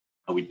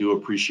we do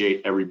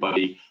appreciate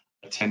everybody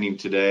attending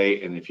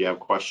today. And if you have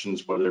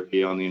questions, whether it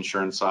be on the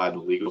insurance side, the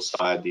legal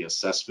side, the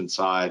assessment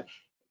side,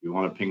 if you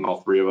want to ping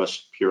all three of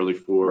us purely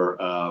for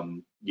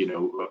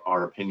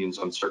our opinions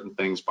on certain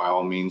things, by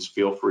all means,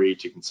 feel free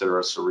to consider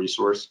us a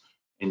resource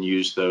and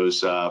use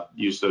those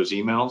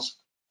emails.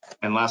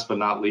 And last but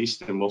not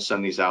least, and we'll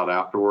send these out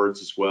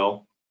afterwards as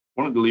well,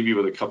 I wanted to leave you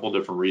with a couple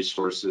different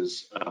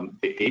resources.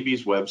 The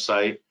AB's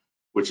website,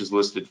 which is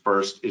listed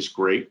first, is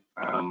great.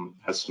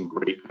 Has some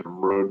great kind of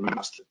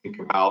roadmaps to think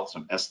about,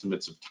 some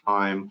estimates of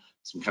time,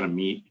 some kind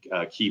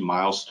of key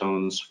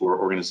milestones for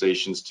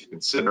organizations to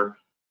consider.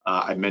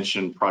 I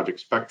mentioned Project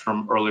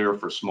Spectrum earlier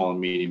for small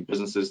and medium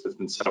businesses that's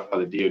been set up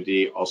by the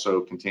DoD,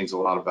 also contains a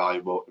lot of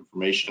valuable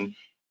information.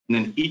 And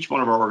then each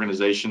one of our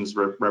organizations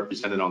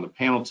represented on the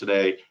panel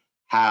today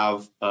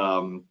have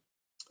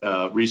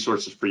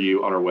resources for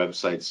you on our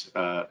websites.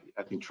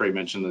 I think Trey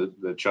mentioned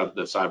the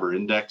Cyber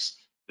Index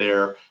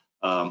there.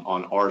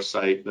 On our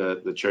site,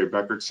 the Cherry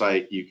Beckert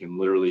site, you can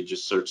literally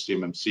just search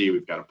CMMC.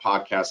 We've got a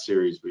podcast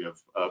series. We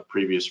have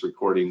previous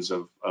recordings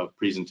of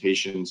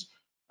presentations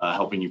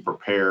helping you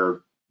prepare,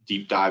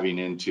 deep diving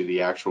into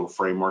the actual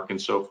framework and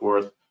so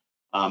forth.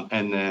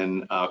 And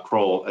then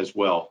Kroll as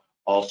well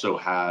also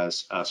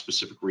has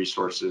specific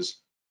resources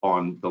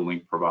on the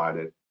link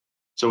provided.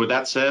 So with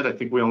that said, I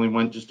think we only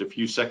went just a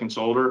few seconds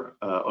over.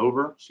 I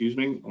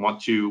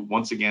want to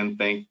once again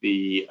thank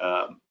the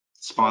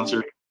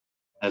sponsor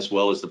as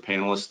well as the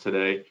panelists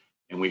today,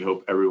 and we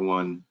hope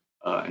everyone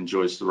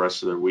enjoys the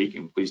rest of their week,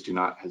 and please do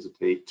not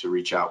hesitate to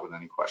reach out with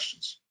any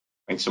questions.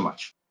 Thanks so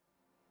much.